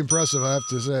was pretty impressive, I have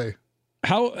to say.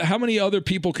 How many other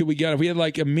people could we get? If we had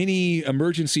like a mini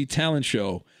emergency talent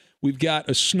show, we've got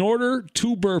a snorter,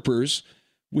 2 burpers.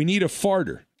 We need a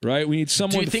farter, right? We need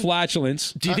someone with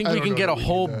flatulence. Do you think we can get a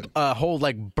whole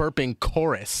like burping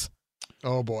chorus?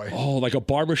 Oh boy! Oh, like a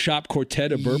barbershop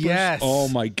quartet of burpers. Yes. Oh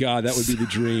my God, that would be the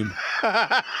dream.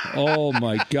 Oh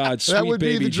my God, sweet that would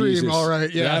baby be the dream. Jesus. All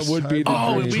right, yes, that would be the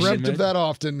dream. We dreamt of that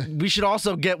often. We should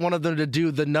also get one of them to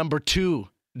do the number 2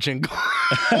 jingle.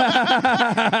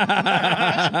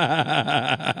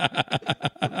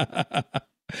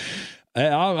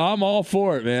 I'm all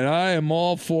for it, man. I am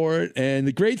all for it. And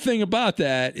the great thing about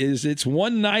that is it's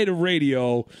one night of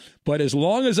radio, but as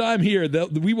long as I'm here,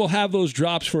 we will have those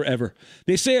drops forever.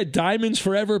 They say a diamond's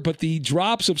forever, but the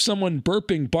drops of someone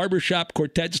burping barbershop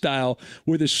quartet style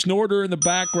with a snorter in the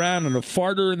background and a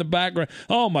farter in the background.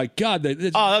 Oh, my God.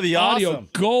 That'd be audio awesome.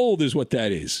 Gold is what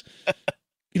that is.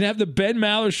 You can have the Ben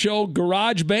Maller Show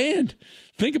garage band.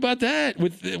 Think about that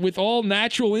with all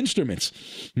natural instruments.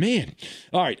 Man.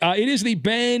 All right. It is the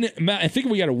I think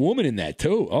we got a woman in that,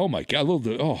 too. Oh, my God.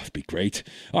 It'd be great.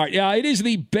 All right. It is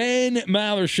the Ben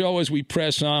Maller Show as we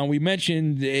press on. We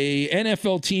mentioned a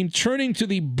NFL team turning to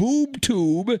the boob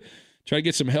tube. Try to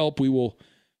get some help. We will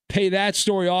pay that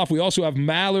story off. We also have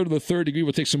Maller to the third degree.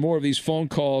 We'll take some more of these phone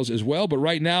calls as well. But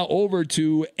right now, over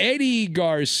to Eddie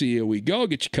Garcia we go.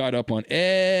 Get you caught up on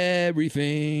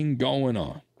everything going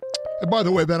on. And by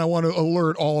the way, Ben, I want to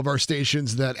alert all of our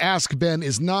stations that Ask Ben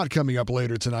is not coming up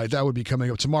later tonight. That would be coming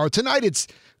up tomorrow. Tonight, it's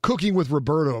Cooking with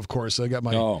Roberto, of course. I got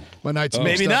my nights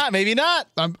mixed up. Maybe not.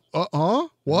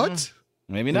 What?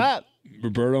 Maybe not.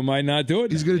 Roberto might not do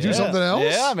it. He's going to do something else?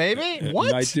 Yeah, maybe.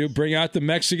 What? Might bring out the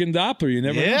Mexican Doppler. You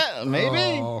never know. Yeah,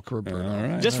 maybe. Oh, Roberto. All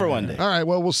right. Just for one day. All right,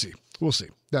 well, we'll see. We'll see.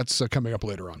 That's coming up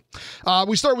later on.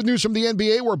 We start with news from the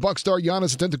NBA, where Bucks star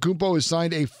Giannis Antetokounmpo has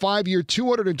signed a 5-year,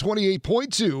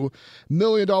 $228.2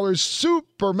 million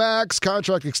supermax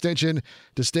contract extension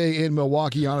to stay in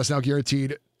Milwaukee. Giannis now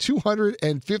guaranteed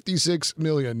 $256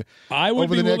 million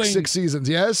over the next 6 seasons.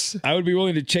 Yes? I would be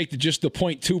willing to take just the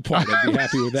 0.2 part. I'd be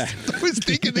happy with that. I was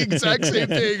thinking the exact same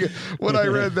thing when I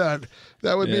read that.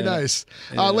 That would be nice.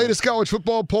 Latest college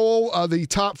football poll, the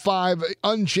top 5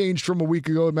 unchanged from a week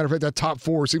ago. As a matter of fact, that top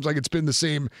 4 seems like it's been the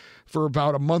same for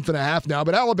about a month and a half now.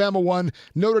 But Alabama 1,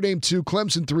 Notre Dame 2,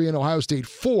 Clemson 3, and Ohio State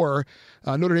 4.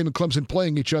 Notre Dame and Clemson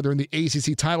playing each other in the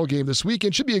ACC title game this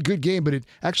weekend. Should be a good game, but it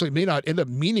actually may not end up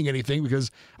meaning anything because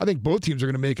I think both teams are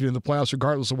going to make it in the playoffs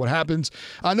regardless of what happens.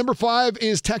 Number 5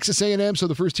 is Texas A&M, so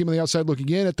the first team on the outside looking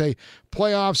in at the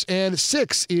playoffs. And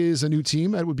 6 is a new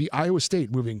team. That would be Iowa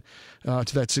State moving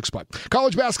to that 6th spot.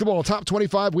 College basketball, top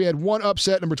 25. We had one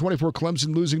upset, number 24,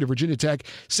 Clemson losing to Virginia Tech,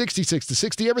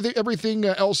 66-60. Everything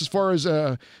else as far as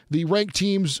the ranked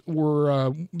teams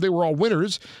were, they were all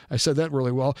winners. I said that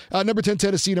really well. Number 10,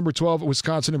 Tennessee. Number 12,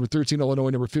 Wisconsin. Number 13, Illinois.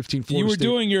 Number 15, Florida You were State.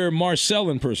 doing your Marcel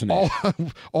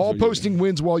impersonation. All posting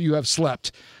wins while you have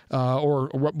slept, or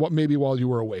maybe while you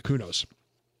were awake. Who knows?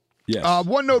 Yes.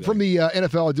 One note from the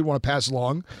NFL I did want to pass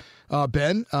along,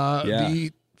 Ben.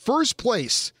 The first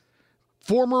place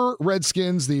former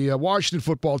Redskins, the Washington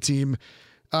football team,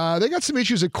 They got some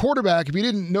issues at quarterback. If you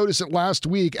didn't notice it last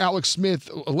week, Alex Smith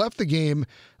left the game.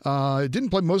 Didn't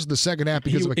play most of the second half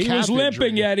because of a calf injury. He was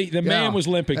limping, Eddie. The man was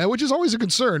limping. Which is always a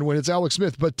concern when it's Alex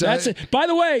Smith. But that's it. By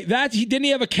the way, didn't he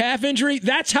have a calf injury?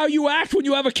 That's how you act when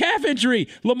you have a calf injury,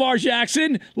 Lamar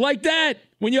Jackson. Like that,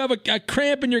 when you have a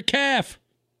cramp in your calf.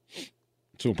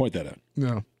 So we'll point that out.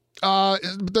 No.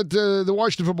 The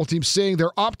Washington football team saying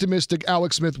they're optimistic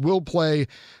Alex Smith will play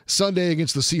Sunday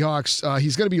against the Seahawks.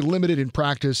 He's going to be limited in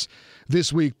practice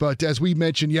this week, but as we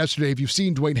mentioned yesterday, if you've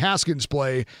seen Dwayne Haskins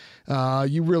play,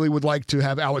 you really would like to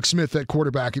have Alex Smith at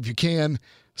quarterback if you can.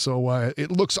 So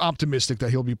it looks optimistic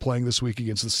that he'll be playing this week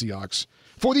against the Seahawks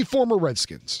for the former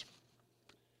Redskins.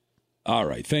 All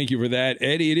right. Thank you for that,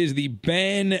 Eddie. It is the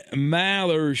Ben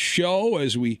Maller Show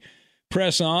as we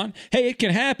press on. Hey, it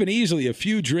can happen easily. A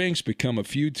few drinks become a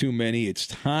few too many. It's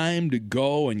time to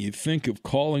go, and you think of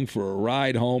calling for a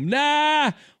ride home.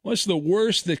 Nah! What's the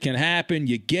worst that can happen?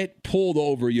 You get pulled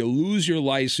over. You lose your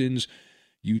license.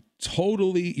 You're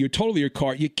totally your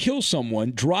car. You kill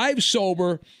someone. Drive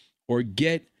sober or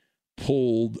get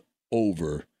pulled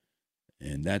over.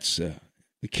 And that's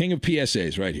the king of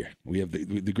PSAs right here. We have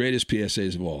the greatest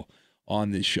PSAs of all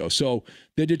on this show. So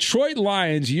the Detroit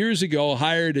Lions years ago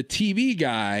hired a TV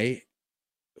guy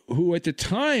who at the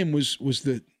time was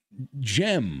the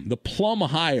gem, the plum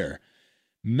hire,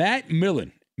 Matt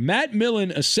Millen. Matt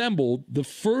Millen assembled the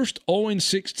first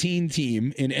 0-16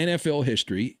 team in NFL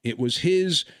history. It was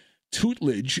his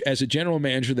tutelage as a general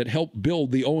manager that helped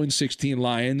build the 0-16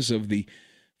 Lions of the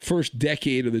first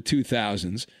decade of the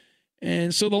 2000s.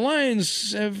 And so the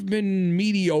Lions have been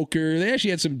mediocre. They actually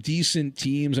had some decent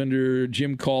teams under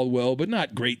Jim Caldwell, but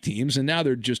not great teams. And now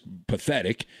they're just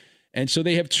pathetic. And so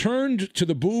they have turned to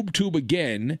the boob tube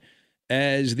again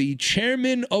as the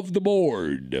chairman of the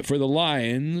board for the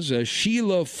Lions,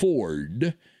 Sheila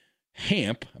Ford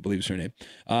Hamp, I believe is her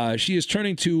name. She is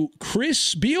turning to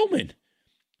Chris Spielman.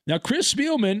 Now, Chris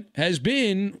Spielman has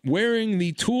been wearing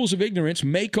the tools of ignorance,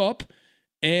 makeup,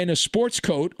 and a sports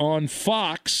coat on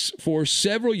Fox for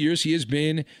several years. He has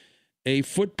been a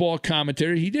football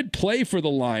commentator. He did play for the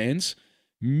Lions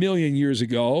a million years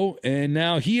ago, and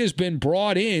now he has been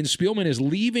brought in. Spielman is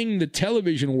leaving the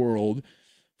television world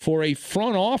for a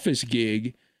front office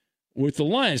gig with the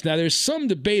Lions. Now, there's some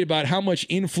debate about how much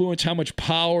influence, how much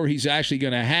power he's actually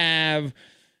going to have,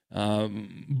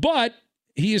 but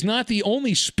he is not the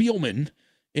only Spielman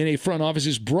in a front office.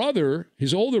 His brother,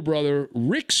 his older brother,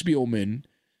 Rick Spielman,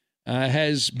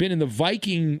 has been in the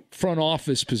Viking front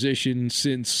office position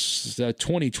since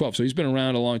 2012. So he's been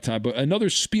around a long time. But another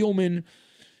Spielman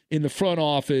in the front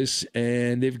office,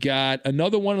 and they've got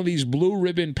another one of these blue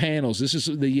ribbon panels. This is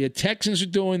the Texans are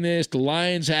doing this. The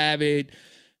Lions have it.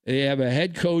 They have a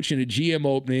head coach and a GM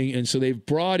opening, and so they've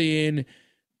brought in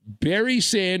Barry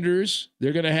Sanders.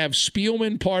 They're going to have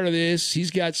Spielman part of this.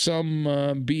 He's got some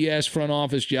BS front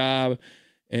office job.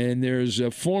 And there's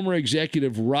a former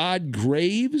executive, Rod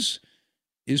Graves,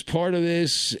 is part of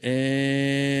this,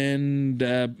 and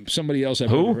somebody else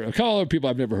I've never heard of. A couple other people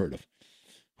I've never heard of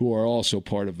who are also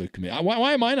part of the committee.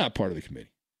 Why am I not part of the committee?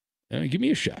 Give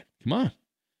me a shot. Come on.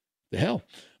 The hell.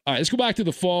 All right, let's go back to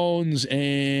the phones,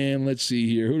 and let's see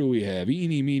here. Who do we have?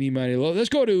 Eeny, meeny, miny, low. Let's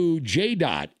go to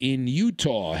J-Dot in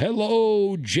Utah.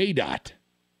 Hello, J-Dot.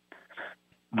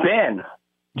 Ben,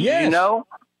 yes. You know,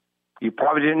 you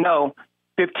probably didn't know,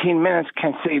 15 minutes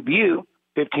can save you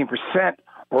 15%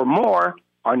 or more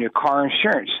on your car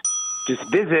insurance. Just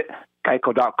visit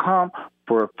Geico.com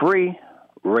for a free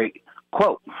rate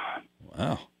quote.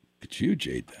 Wow. Look at you,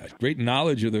 Jade. Great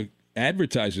knowledge of the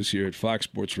advertisers here at Fox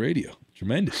Sports Radio.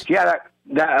 Tremendous. Yeah,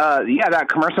 that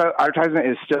commercial advertisement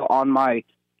is still on my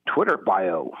Twitter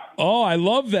bio. Oh, I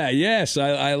love that. Yes,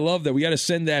 I love that. We got to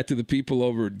send that to the people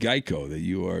over at Geico, that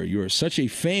you are such a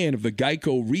fan of the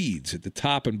Geico reads at the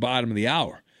top and bottom of the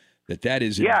hour, that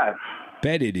is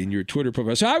embedded in your Twitter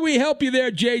profile. So how do we help you there,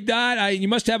 J-Dot? You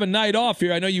must have a night off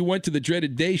here. I know you went to the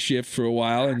dreaded day shift for a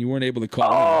while and you weren't able to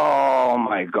call in. Oh,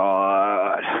 my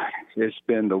God. It's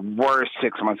been the worst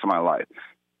 6 months of my life.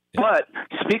 Yeah. But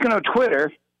speaking of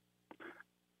Twitter,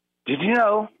 did you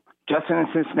know Justin and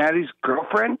Cincinnati's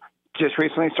girlfriend just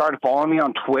recently started following me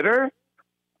on Twitter?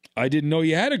 I didn't know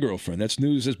you had a girlfriend. That's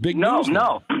news. That's big news.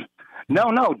 No.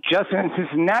 Justin and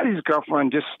Cincinnati's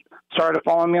girlfriend just started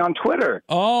following me on Twitter.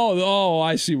 Oh,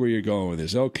 I see where you're going with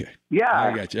this. Okay. Yeah.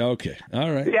 I got you. Okay.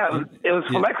 All right. Yeah, it was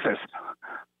Philexis.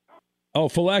 Oh,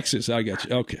 Philexis. I got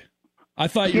you. Okay. I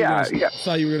thought you were going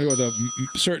to go with a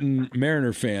certain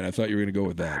Mariner fan. I thought you were going to go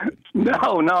with that.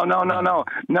 No.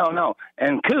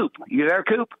 And Coop, you there,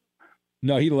 Coop?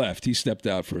 No, he left. He stepped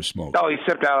out for a smoke. Oh, he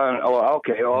stepped out.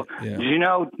 Okay. Well, Yeah. Did you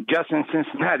know Justin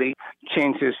Cincinnati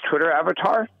changed his Twitter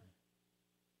avatar?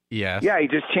 Yes. Yeah, he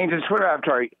just changed his Twitter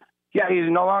avatar. Yeah, he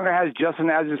no longer has Justin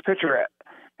as his picture,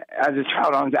 as his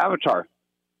child on his avatar.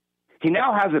 He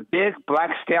now has a big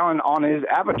black stallion on his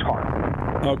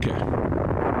avatar. Okay.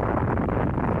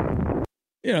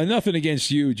 Nothing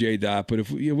against you, J-Dot, but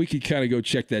if we could kind of go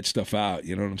check that stuff out,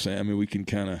 you know what I'm saying? I mean, we can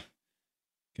kind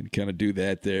of do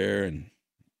that there and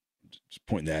just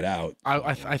point that out.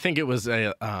 I think it was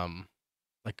a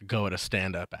like a go at a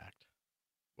stand-up act.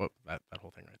 What that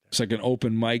whole thing right there. It's like an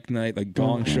open mic night, like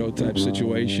Gong Show type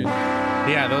situation.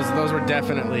 Yeah, those were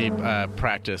definitely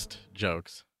practiced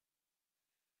jokes.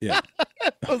 Yeah.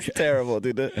 That was terrible,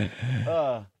 dude.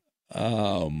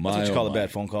 Oh, my. That's what you call oh, a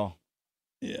bad phone call.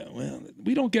 Yeah, well,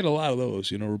 we don't get a lot of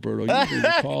those, Roberto. Usually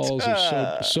the calls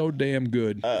are so damn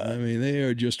good. I mean, they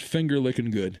are just finger-licking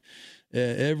good.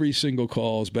 Every single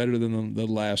call is better than the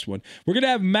last one. We're going to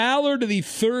have Mallard to the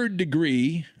third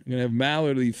degree. We're going to have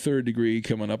Mallard to the third degree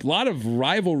coming up. A lot of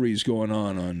rivalries going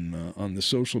on the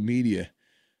social media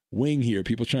wing here.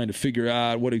 People trying to figure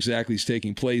out what exactly is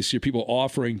taking place here. People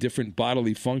offering different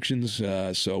bodily functions.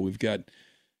 So we've got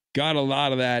a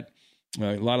lot of that.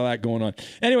 A lot of that going on.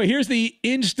 Anyway, here's the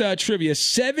Insta trivia.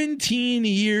 17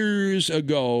 years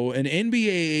ago, an NBA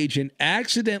agent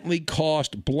accidentally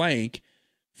cost blank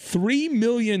 $3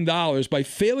 million by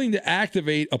failing to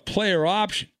activate a player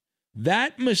option.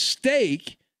 That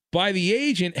mistake by the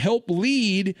agent helped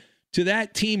lead to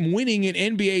that team winning an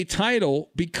NBA title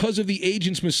because of the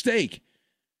agent's mistake.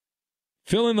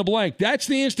 Fill in the blank. That's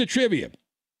the Insta trivia.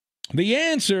 The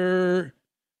answer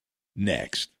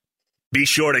next. Be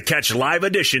sure to catch live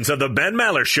editions of the Ben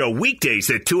Maller Show weekdays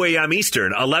at 2 a.m.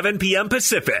 Eastern, 11 p.m.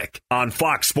 Pacific on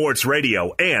Fox Sports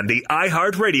Radio and the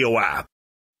iHeartRadio app.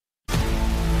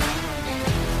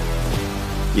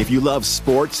 If you love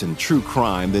sports and true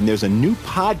crime, then there's a new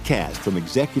podcast from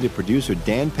executive producer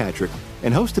Dan Patrick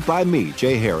and hosted by me,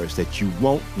 Jay Harris, that you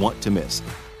won't want to miss.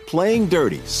 Playing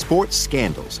Dirty: Sports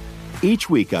Scandals. Each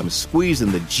week, I'm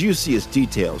squeezing the juiciest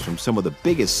details from some of the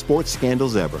biggest sports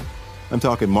scandals ever. I'm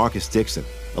talking Marcus Dixon,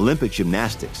 Olympic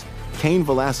gymnastics, Cain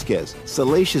Velasquez,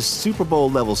 salacious Super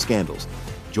Bowl-level scandals.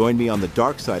 Join me on the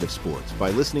dark side of sports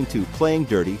by listening to Playing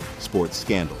Dirty: Sports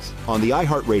Scandals on the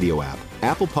iHeartRadio app,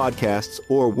 Apple Podcasts,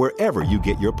 or wherever you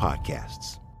get your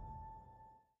podcasts.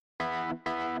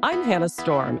 I'm Hannah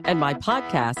Storm, and my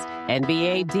podcast,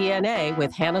 NBA DNA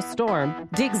with Hannah Storm,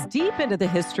 digs deep into the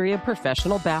history of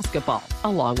professional basketball,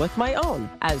 along with my own,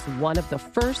 as one of the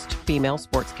first female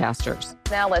sportscasters.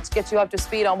 Now let's get you up to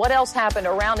speed on what else happened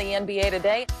around the NBA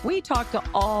today. We talk to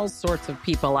all sorts of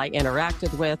people I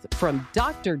interacted with, from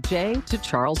Dr. J to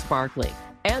Charles Barkley,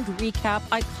 and recap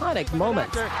iconic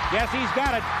moments. Yes, he's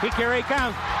got it. Here he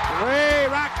comes. We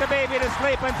rock the baby to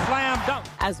sleep and slam dunk.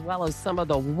 As well as some of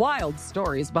the wild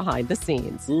stories behind the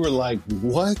scenes. We were like,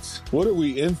 what? What are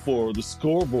we in for? The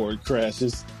scoreboard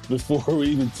crashes before we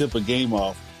even tip a game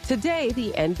off. Today,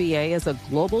 the NBA is a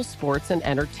global sports and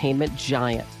entertainment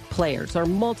giant. Players are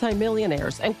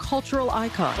multimillionaires and cultural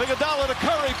icons. Iguodala to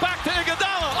Curry, back to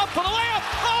Iguodala, up for the layup.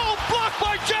 Oh, blocked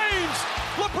by James.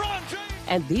 LeBron James.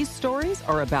 And these stories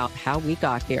are about how we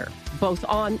got here, both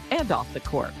on and off the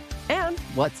court. And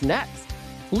what's next?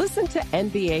 Listen to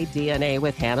NBA DNA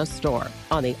with Hannah Storm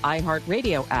on the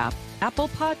iHeartRadio app, Apple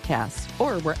Podcasts,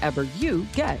 or wherever you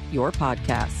get your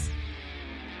podcasts.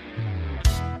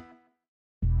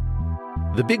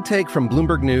 The Big Take from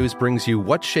Bloomberg News brings you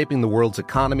what's shaping the world's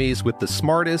economies with the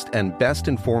smartest and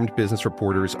best-informed business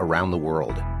reporters around the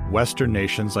world. Western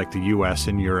nations like the U.S.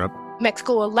 and Europe.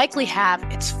 Mexico will likely have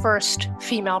its first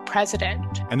female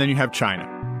president. And then you have China.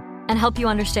 And help you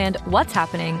understand what's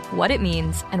happening, what it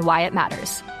means, and why it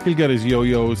matters. He'll get his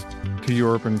yo-yos to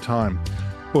Europe in time.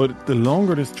 But the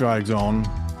longer this drags on,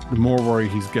 the more worry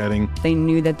he's getting. They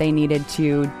knew that they needed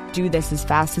to do this as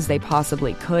fast as they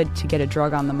possibly could to get a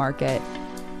drug on the market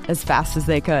as fast as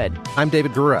they could. I'm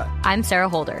David Gura. I'm Sarah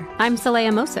Holder. I'm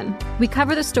Saleha Mohsin. We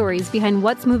cover the stories behind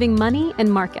what's moving money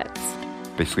and markets.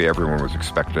 Basically, everyone was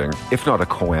expecting, if not a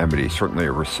calamity, certainly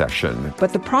a recession.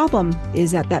 But the problem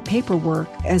is that paperwork,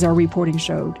 as our reporting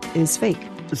showed, is fake.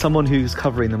 As someone who's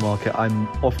covering the market, I'm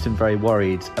often very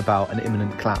worried about an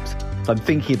imminent collapse. I'm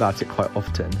thinking about it quite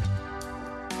often.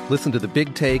 Listen to The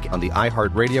Big Take on the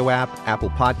iHeartRadio app, Apple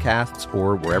Podcasts,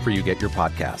 or wherever you get your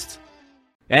podcasts.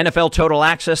 NFL Total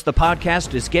Access, the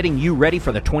podcast, is getting you ready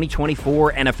for the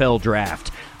 2024 NFL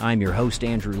Draft. I'm your host,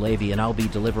 Andrew Levy, and I'll be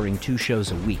delivering 2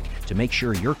 shows a week to make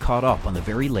sure you're caught up on the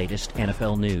very latest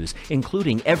NFL news,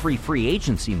 including every free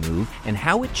agency move and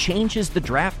how it changes the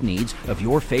draft needs of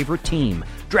your favorite team.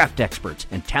 Draft experts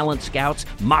and talent scouts,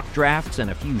 mock drafts,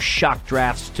 and a few shock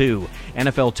drafts, too.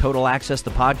 NFL Total Access,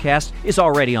 the podcast, is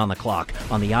already on the clock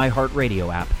on the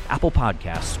iHeartRadio app, Apple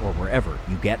Podcasts, or wherever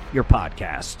you get your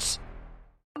podcasts.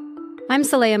 I'm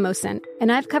Saleha Mohsin,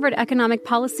 and I've covered economic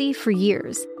policy for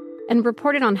years and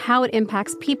reported on how it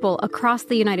impacts people across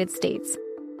the United States.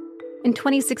 In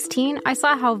 2016, I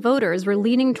saw how voters were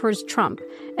leaning towards Trump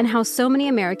and how so many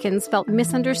Americans felt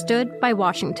misunderstood by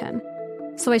Washington.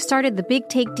 So I started the Big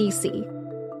Take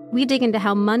DC. We dig into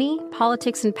how money,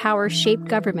 politics, and power shape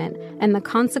government and the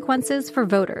consequences for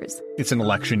voters. It's an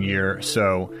election year,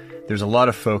 so there's a lot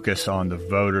of focus on the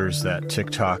voters that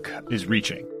TikTok is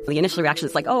reaching. The initial reaction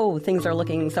is like, oh, things are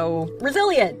looking so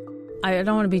resilient. I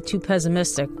don't want to be too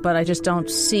pessimistic, but I just don't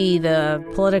see the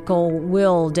political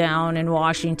will down in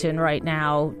Washington right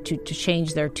now to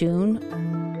change their tune.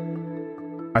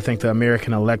 I think the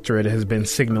American electorate has been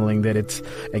signaling that it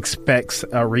expects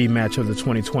a rematch of the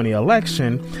 2020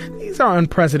 election. These are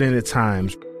unprecedented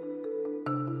times.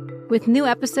 With new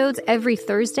episodes every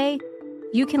Thursday,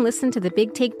 you can listen to the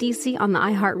Big Take DC on the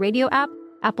iHeartRadio app,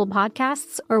 Apple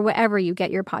Podcasts, or wherever you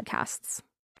get your podcasts.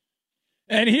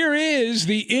 And here is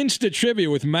the Insta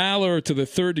Trivia with Maller to the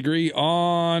Third Degree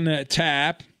on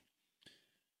tap.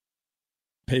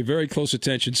 Pay very close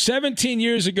attention. 17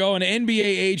 years ago, an NBA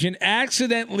agent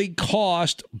accidentally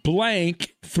cost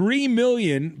blank $3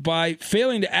 million by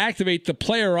failing to activate the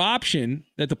player option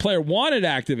that the player wanted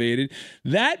activated.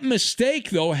 That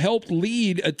mistake, though, helped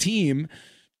lead a team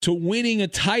to winning a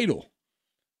title.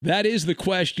 That is the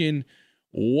question.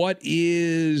 What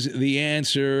is the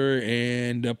answer?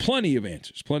 And plenty of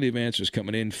answers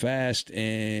coming in fast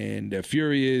and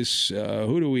furious.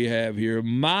 Who do we have here?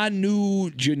 Manu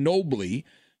Ginobili,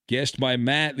 guessed by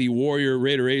Matt, the Warrior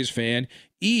Raider A's fan.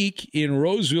 Eek in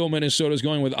Roseville, Minnesota, is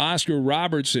going with Oscar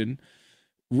Robertson.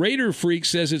 Raider Freak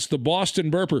says it's the Boston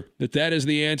Burper, that is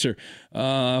the answer.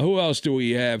 Who else do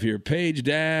we have here? Page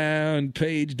down.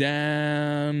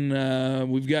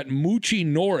 We've got Moochie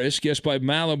Norris, guessed by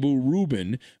Malibu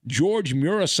Rubin. George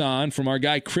Murasan from our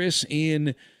guy Chris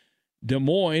in Des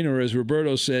Moines, or as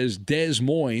Roberto says, Des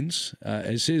Moines,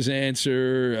 as his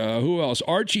answer. Who else?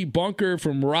 Archie Bunker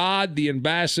from Rod, the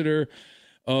ambassador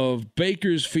of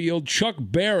Bakersfield. Chuck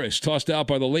Barris, tossed out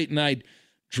by the late-night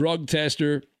drug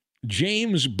tester.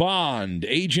 James Bond,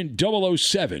 Agent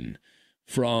 007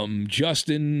 from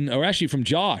Justin, or actually from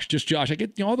Josh, just Josh. I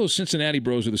get all those Cincinnati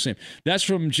bros are the same. That's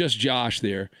from just Josh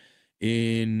there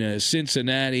in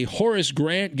Cincinnati. Horace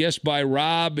Grant, guessed by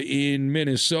Rob in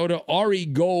Minnesota. Ari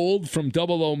Gold from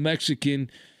 00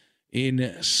 Mexican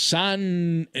in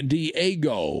San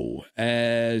Diego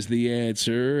as the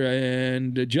answer.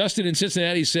 And Justin in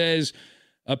Cincinnati says,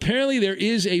 apparently there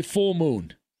is a full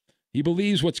moon. He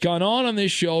believes what's gone on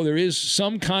this show, there is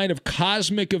some kind of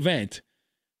cosmic event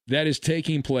that is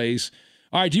taking place.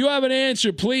 All right, do you have an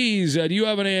answer, please? Do you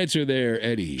have an answer there,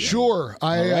 Eddie? Sure.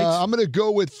 I'm going to go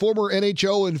with former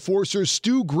NHL enforcer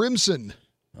Stu Grimson.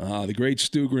 The great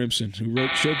Stu Grimson, who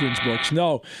wrote children's books.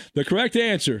 No, the correct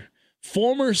answer,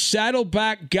 former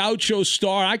Saddleback Gaucho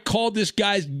star. I called this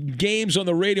guy's games on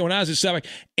the radio when I was at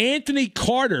Saddleback. Anthony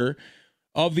Carter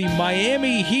of the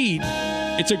Miami Heat.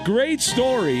 It's a great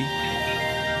story.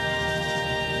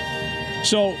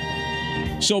 So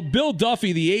Bill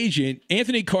Duffy, the agent,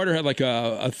 Anthony Carter had like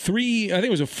a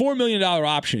 $4 million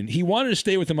option. He wanted to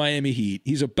stay with the Miami Heat.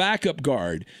 He's a backup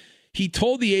guard. He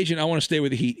told the agent, I want to stay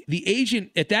with the Heat. The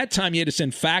agent, at that time, he had to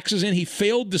send faxes in. He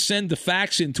failed to send the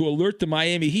fax in to alert the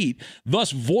Miami Heat,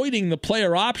 thus voiding the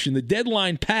player option. The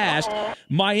deadline passed.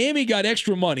 Miami got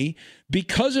extra money.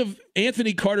 Because of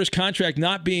Anthony Carter's contract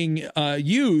not being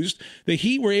used, the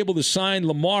Heat were able to sign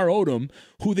Lamar Odom,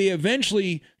 who they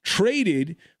eventually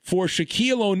traded for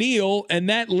Shaquille O'Neal, and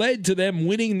that led to them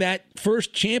winning that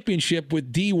first championship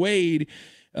with D. Wade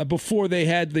before they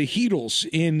had the Heatles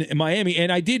in Miami.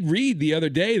 And I did read the other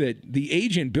day that the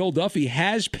agent, Bill Duffy,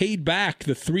 has paid back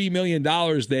the $3 million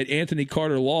that Anthony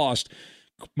Carter lost.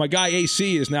 My guy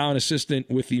AC is now an assistant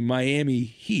with the Miami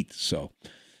Heat. So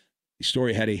the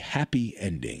story had a happy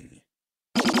ending.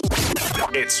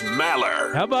 It's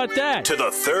Maller. How about that? To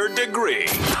the Third Degree.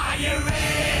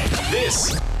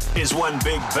 This is when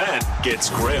Big Ben gets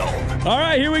grilled. All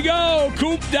right, here we go.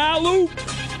 Coop da loop.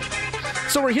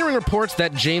 So we're hearing reports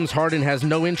that James Harden has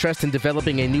no interest in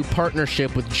developing a new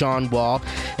partnership with John Wall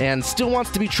and still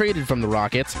wants to be traded from the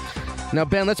Rockets. Now,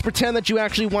 Ben, let's pretend that you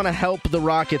actually want to help the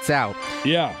Rockets out.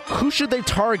 Yeah. Who should they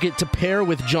target to pair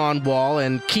with John Wall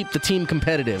and keep the team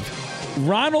competitive?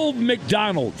 Ronald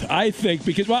McDonald, I think,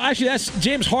 because, well, actually, that's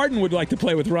James Harden would like to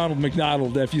play with Ronald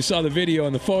McDonald if you saw the video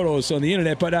and the photos on the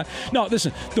internet. But, no,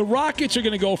 listen, the Rockets are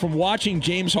going to go from watching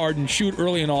James Harden shoot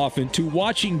early and often to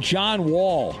watching John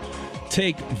Wall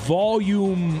take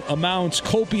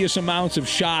copious amounts of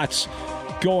shots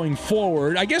going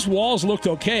forward. I guess Wall's looked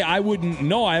okay. I wouldn't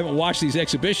know. I haven't watched these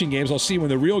exhibition games. I'll see when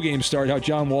the real games start how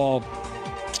John Wall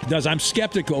does. I'm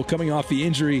skeptical coming off the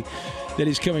injury that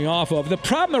he's coming off of. The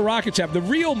problem the Rockets have, the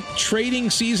real trading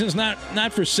season's not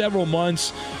for several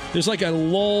months. There's like a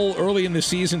lull early in the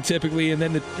season typically, and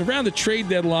then around the trade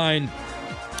deadline,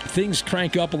 things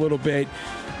crank up a little bit.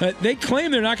 They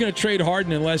claim they're not going to trade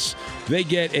Harden unless they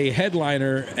get a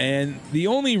headliner, and the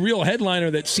only real headliner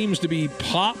that seems to be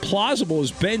plausible is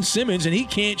Ben Simmons, and he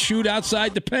can't shoot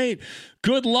outside the paint.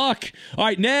 Good luck. All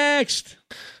right, next.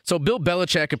 So Bill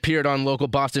Belichick appeared on local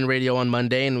Boston radio on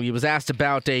Monday, and he was asked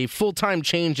about a full-time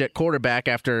change at quarterback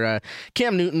after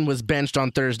Cam Newton was benched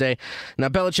on Thursday. Now,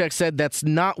 Belichick said that's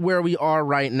not where we are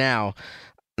right now.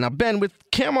 Now, Ben, with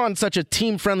Cam on such a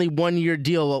team-friendly one-year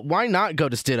deal, why not go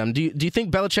to Stidham? Do you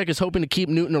think Belichick is hoping to keep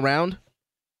Newton around?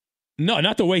 No,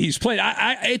 not the way he's played.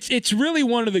 It's really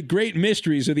one of the great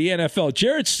mysteries of the NFL.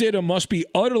 Jarrett Stidham must be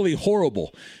utterly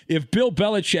horrible if Bill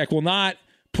Belichick will not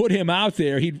put him out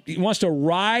there. He wants to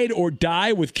ride or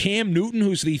die with Cam Newton,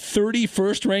 who's the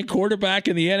 31st ranked quarterback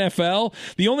in the NFL.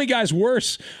 The only guys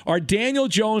worse are Daniel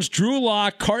Jones, Drew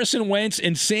Lock, Carson Wentz,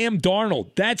 and Sam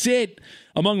Darnold. That's it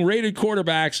among rated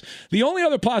quarterbacks. The only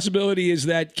other possibility is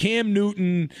that Cam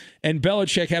Newton and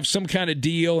Belichick have some kind of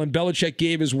deal, and Belichick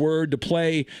gave his word to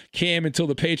play Cam until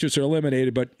the Patriots are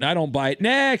eliminated, but I don't buy it.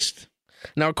 Next.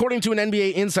 Now, according to an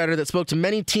NBA insider that spoke to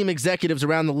many team executives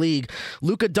around the league,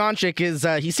 Luka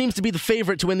Doncic he seems to be the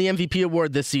favorite to win the MVP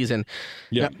award this season.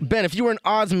 Yeah. Now, Ben, if you were an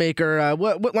odds maker,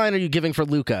 what line are you giving for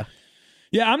Luka?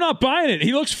 Yeah, I'm not buying it.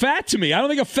 He looks fat to me. I don't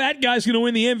think a fat guy's going to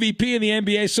win the MVP in the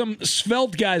NBA. Some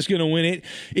svelte guy's going to win it.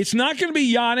 It's not going to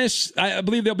be Giannis. I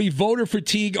believe there'll be voter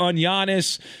fatigue on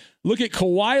Giannis. Look at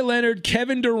Kawhi Leonard,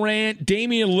 Kevin Durant,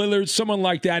 Damian Lillard, someone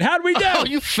like that. How'd we do? Oh,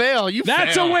 you fail.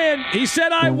 That's a win. He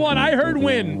said I won. I heard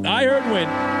win.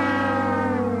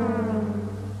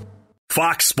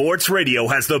 Fox Sports Radio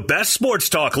has the best sports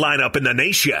talk lineup in the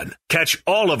nation. Catch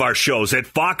all of our shows at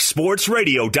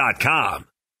foxsportsradio.com.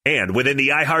 And within the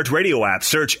iHeartRadio app,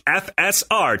 search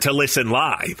FSR to listen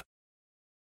live.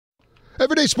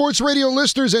 Everyday Sports Radio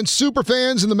listeners and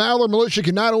superfans in the Maller Militia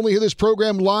can not only hear this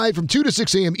program live from 2 to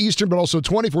 6 a.m. Eastern, but also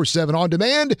 24/7 on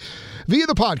demand via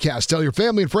the podcast. Tell your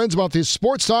family and friends about this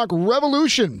sports talk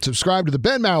revolution. Subscribe to the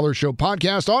Ben Maller Show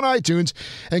podcast on iTunes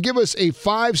and give us a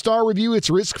 5-star review. It's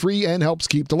risk-free and helps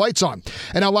keep the lights on.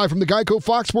 And now live from the Geico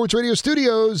Fox Sports Radio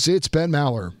studios, it's Ben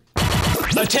Maller.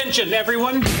 Attention,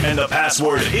 everyone. And the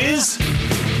password is...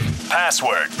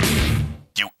 Password.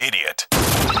 You idiot.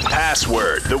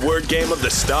 Password, the word game of the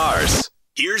stars.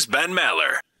 Here's Ben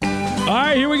Maller. All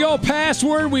right, here we go.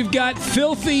 Password. We've got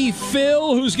Filthy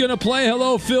Phil, who's going to play.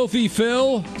 Hello, Filthy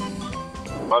Phil.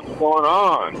 What's going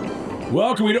on?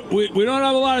 Welcome. We don't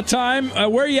have a lot of time.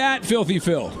 Where are you at, Filthy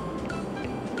Phil?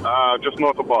 Just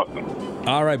north of Boston.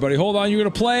 All right, buddy. Hold on. You're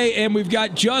going to play, and we've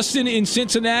got Justin in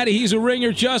Cincinnati. He's a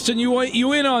ringer. Justin,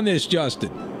 you in on this,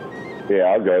 Justin? Yeah,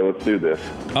 I'll go. Let's do this.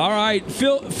 All right.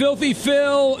 Filthy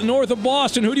Phil, north of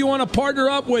Boston. Who do you want to partner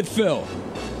up with, Phil?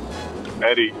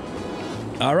 Eddie.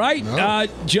 All right. Oh.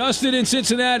 Justin in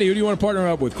Cincinnati. Who do you want to partner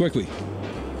up with? Quickly.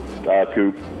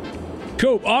 Coop.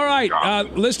 Coop. All right.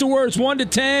 List of words 1 to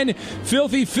 10.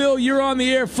 Filthy Phil, you're on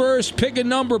the air first. Pick a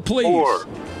number, please. 4.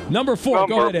 Number 4.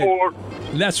 Go ahead, Eddie. 4.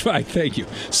 That's right. Thank you.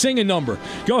 Sing a number.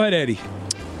 Go ahead, Eddie.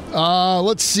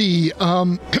 Let's see.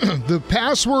 The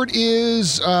password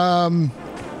is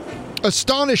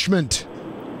astonishment.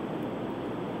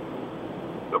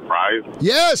 Surprise.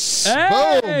 Yes.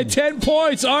 Hey, boom. 10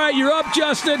 points. All right, you're up,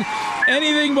 Justin.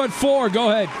 Anything but 4. Go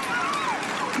ahead.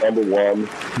 Number 1.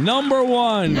 Number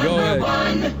 1. Go ahead.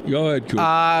 Go ahead, Coop.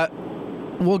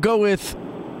 We'll go with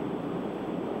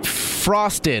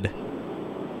frosted.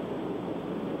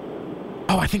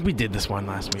 Oh, I think we did this one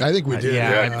last week. I think we did.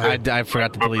 I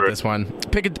forgot to delete this one.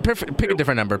 Pick a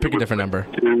different number. Pick a different number.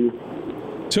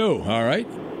 2. All right.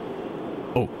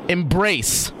 Oh,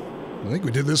 embrace. I think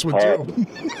we did this one too.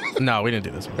 No, we didn't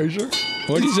do this one. Are you sure?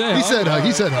 What did he say? He said All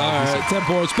he said right, 10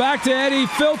 points. Back to Eddie.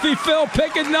 Filthy Phil,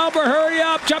 pick a number. Hurry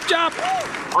up. Chop, chop.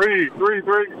 3.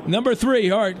 Number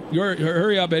 3. All right.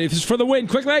 Hurry up, Eddie. This is for the win.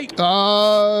 Quickly.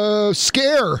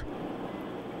 Scare.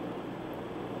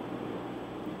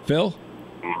 Phil?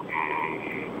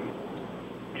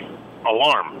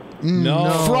 Alarm.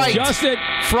 No. Fright. Justin.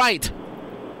 Fright.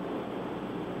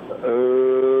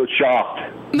 Shocked.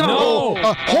 No.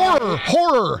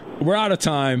 Horror. We're out of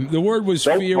time. The word was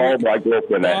fear. Call my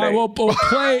girlfriend that name. We'll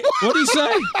play. What did he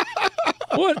say?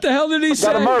 What the hell did he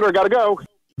say? Got a murder. Gotta go.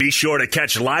 Be sure to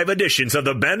catch live editions of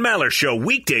The Ben Maller Show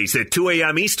weekdays at 2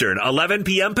 a.m. Eastern, 11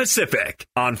 p.m. Pacific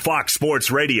on Fox Sports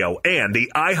Radio and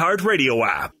the iHeartRadio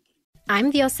app.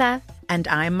 I'm Diosa. And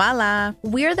I'm Mala.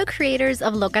 We're the creators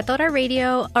of Locatora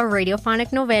Radio, a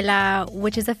radiophonic novela,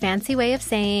 which is a fancy way of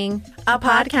saying a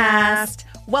podcast.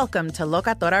 Welcome to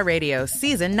Locatora Radio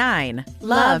Season 9.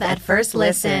 Love at First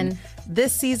Listen.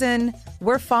 This season,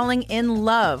 we're falling in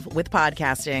love with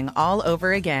podcasting all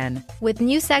over again. With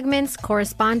new segments,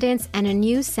 correspondence, and a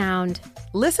new sound.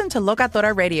 Listen to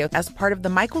Locatora Radio as part of the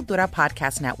My Cultura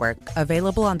Podcast Network.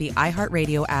 Available on the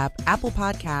iHeartRadio app, Apple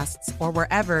Podcasts, or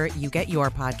wherever you get your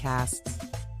podcasts.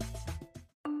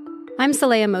 I'm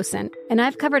Saleha Mohsin, and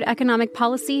I've covered economic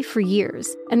policy for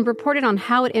years and reported on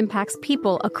how it impacts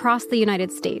people across the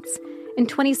United States. In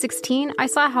 2016, I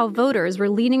saw how voters were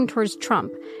leaning towards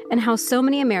Trump and how so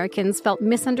many Americans felt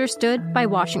misunderstood by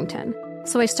Washington.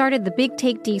 So I started The Big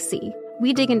Take DC.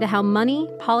 We dig into how money,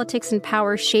 politics, and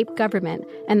power shape government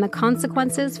and the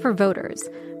consequences for voters.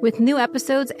 With new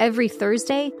episodes every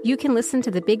Thursday, you can listen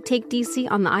to The Big Take DC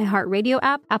on the iHeartRadio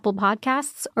app, Apple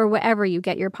Podcasts, or wherever you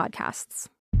get your podcasts.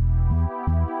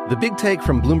 The Big Take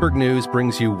from Bloomberg News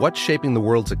brings you what's shaping the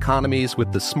world's economies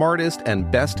with the smartest and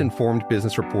best-informed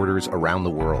business reporters around the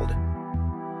world.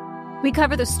 We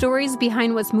cover the stories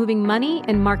behind what's moving money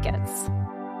and markets.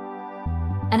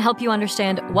 And help you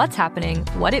understand what's happening,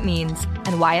 what it means,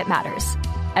 and why it matters.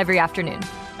 Every afternoon.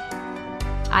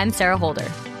 I'm Sarah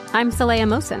Holder. I'm Saleha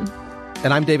Mohsin.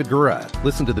 And I'm David Gura.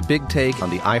 Listen to The Big Take on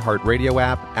the iHeartRadio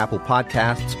app, Apple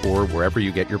Podcasts, or wherever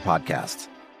you get your podcasts.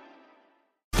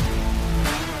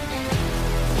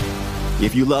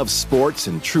 If you love sports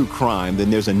and true crime, then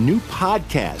there's a new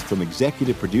podcast from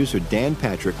executive producer Dan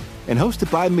Patrick and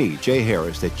hosted by me, Jay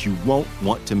Harris, that you won't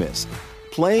want to miss.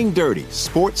 Playing Dirty: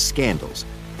 Sports Scandals.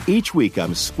 Each week,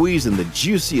 I'm squeezing the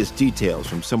juiciest details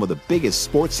from some of the biggest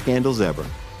sports scandals ever.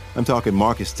 I'm talking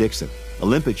Marcus Dixon,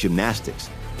 Olympic gymnastics,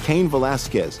 Cain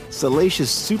Velasquez,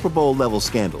 salacious Super Bowl-level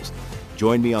scandals.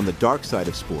 Join me on the dark side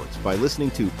of sports by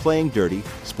listening to Playing Dirty: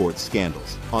 Sports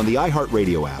Scandals on the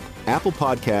iHeartRadio app, Apple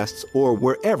Podcasts, or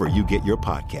wherever you get your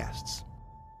podcasts.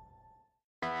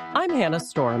 I'm Hannah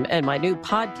Storm, and my new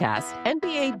podcast,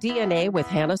 NBA DNA with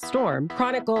Hannah Storm,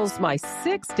 chronicles my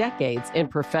 6 decades in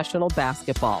professional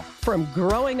basketball. From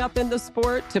growing up in the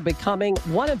sport to becoming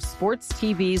one of sports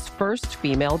TV's first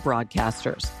female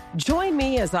broadcasters. Join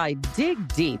me as I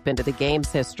dig deep into the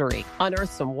game's history,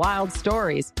 unearth some wild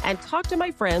stories, and talk to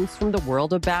my friends from the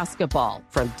world of basketball,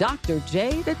 from Dr.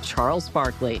 J to Charles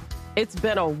Barkley. It's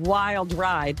been a wild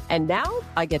ride, and now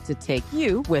I get to take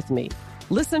you with me.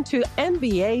 Listen to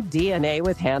NBA DNA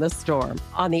with Hannah Storm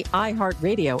on the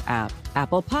iHeartRadio app,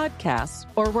 Apple Podcasts,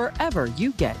 or wherever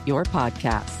you get your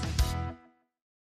podcasts.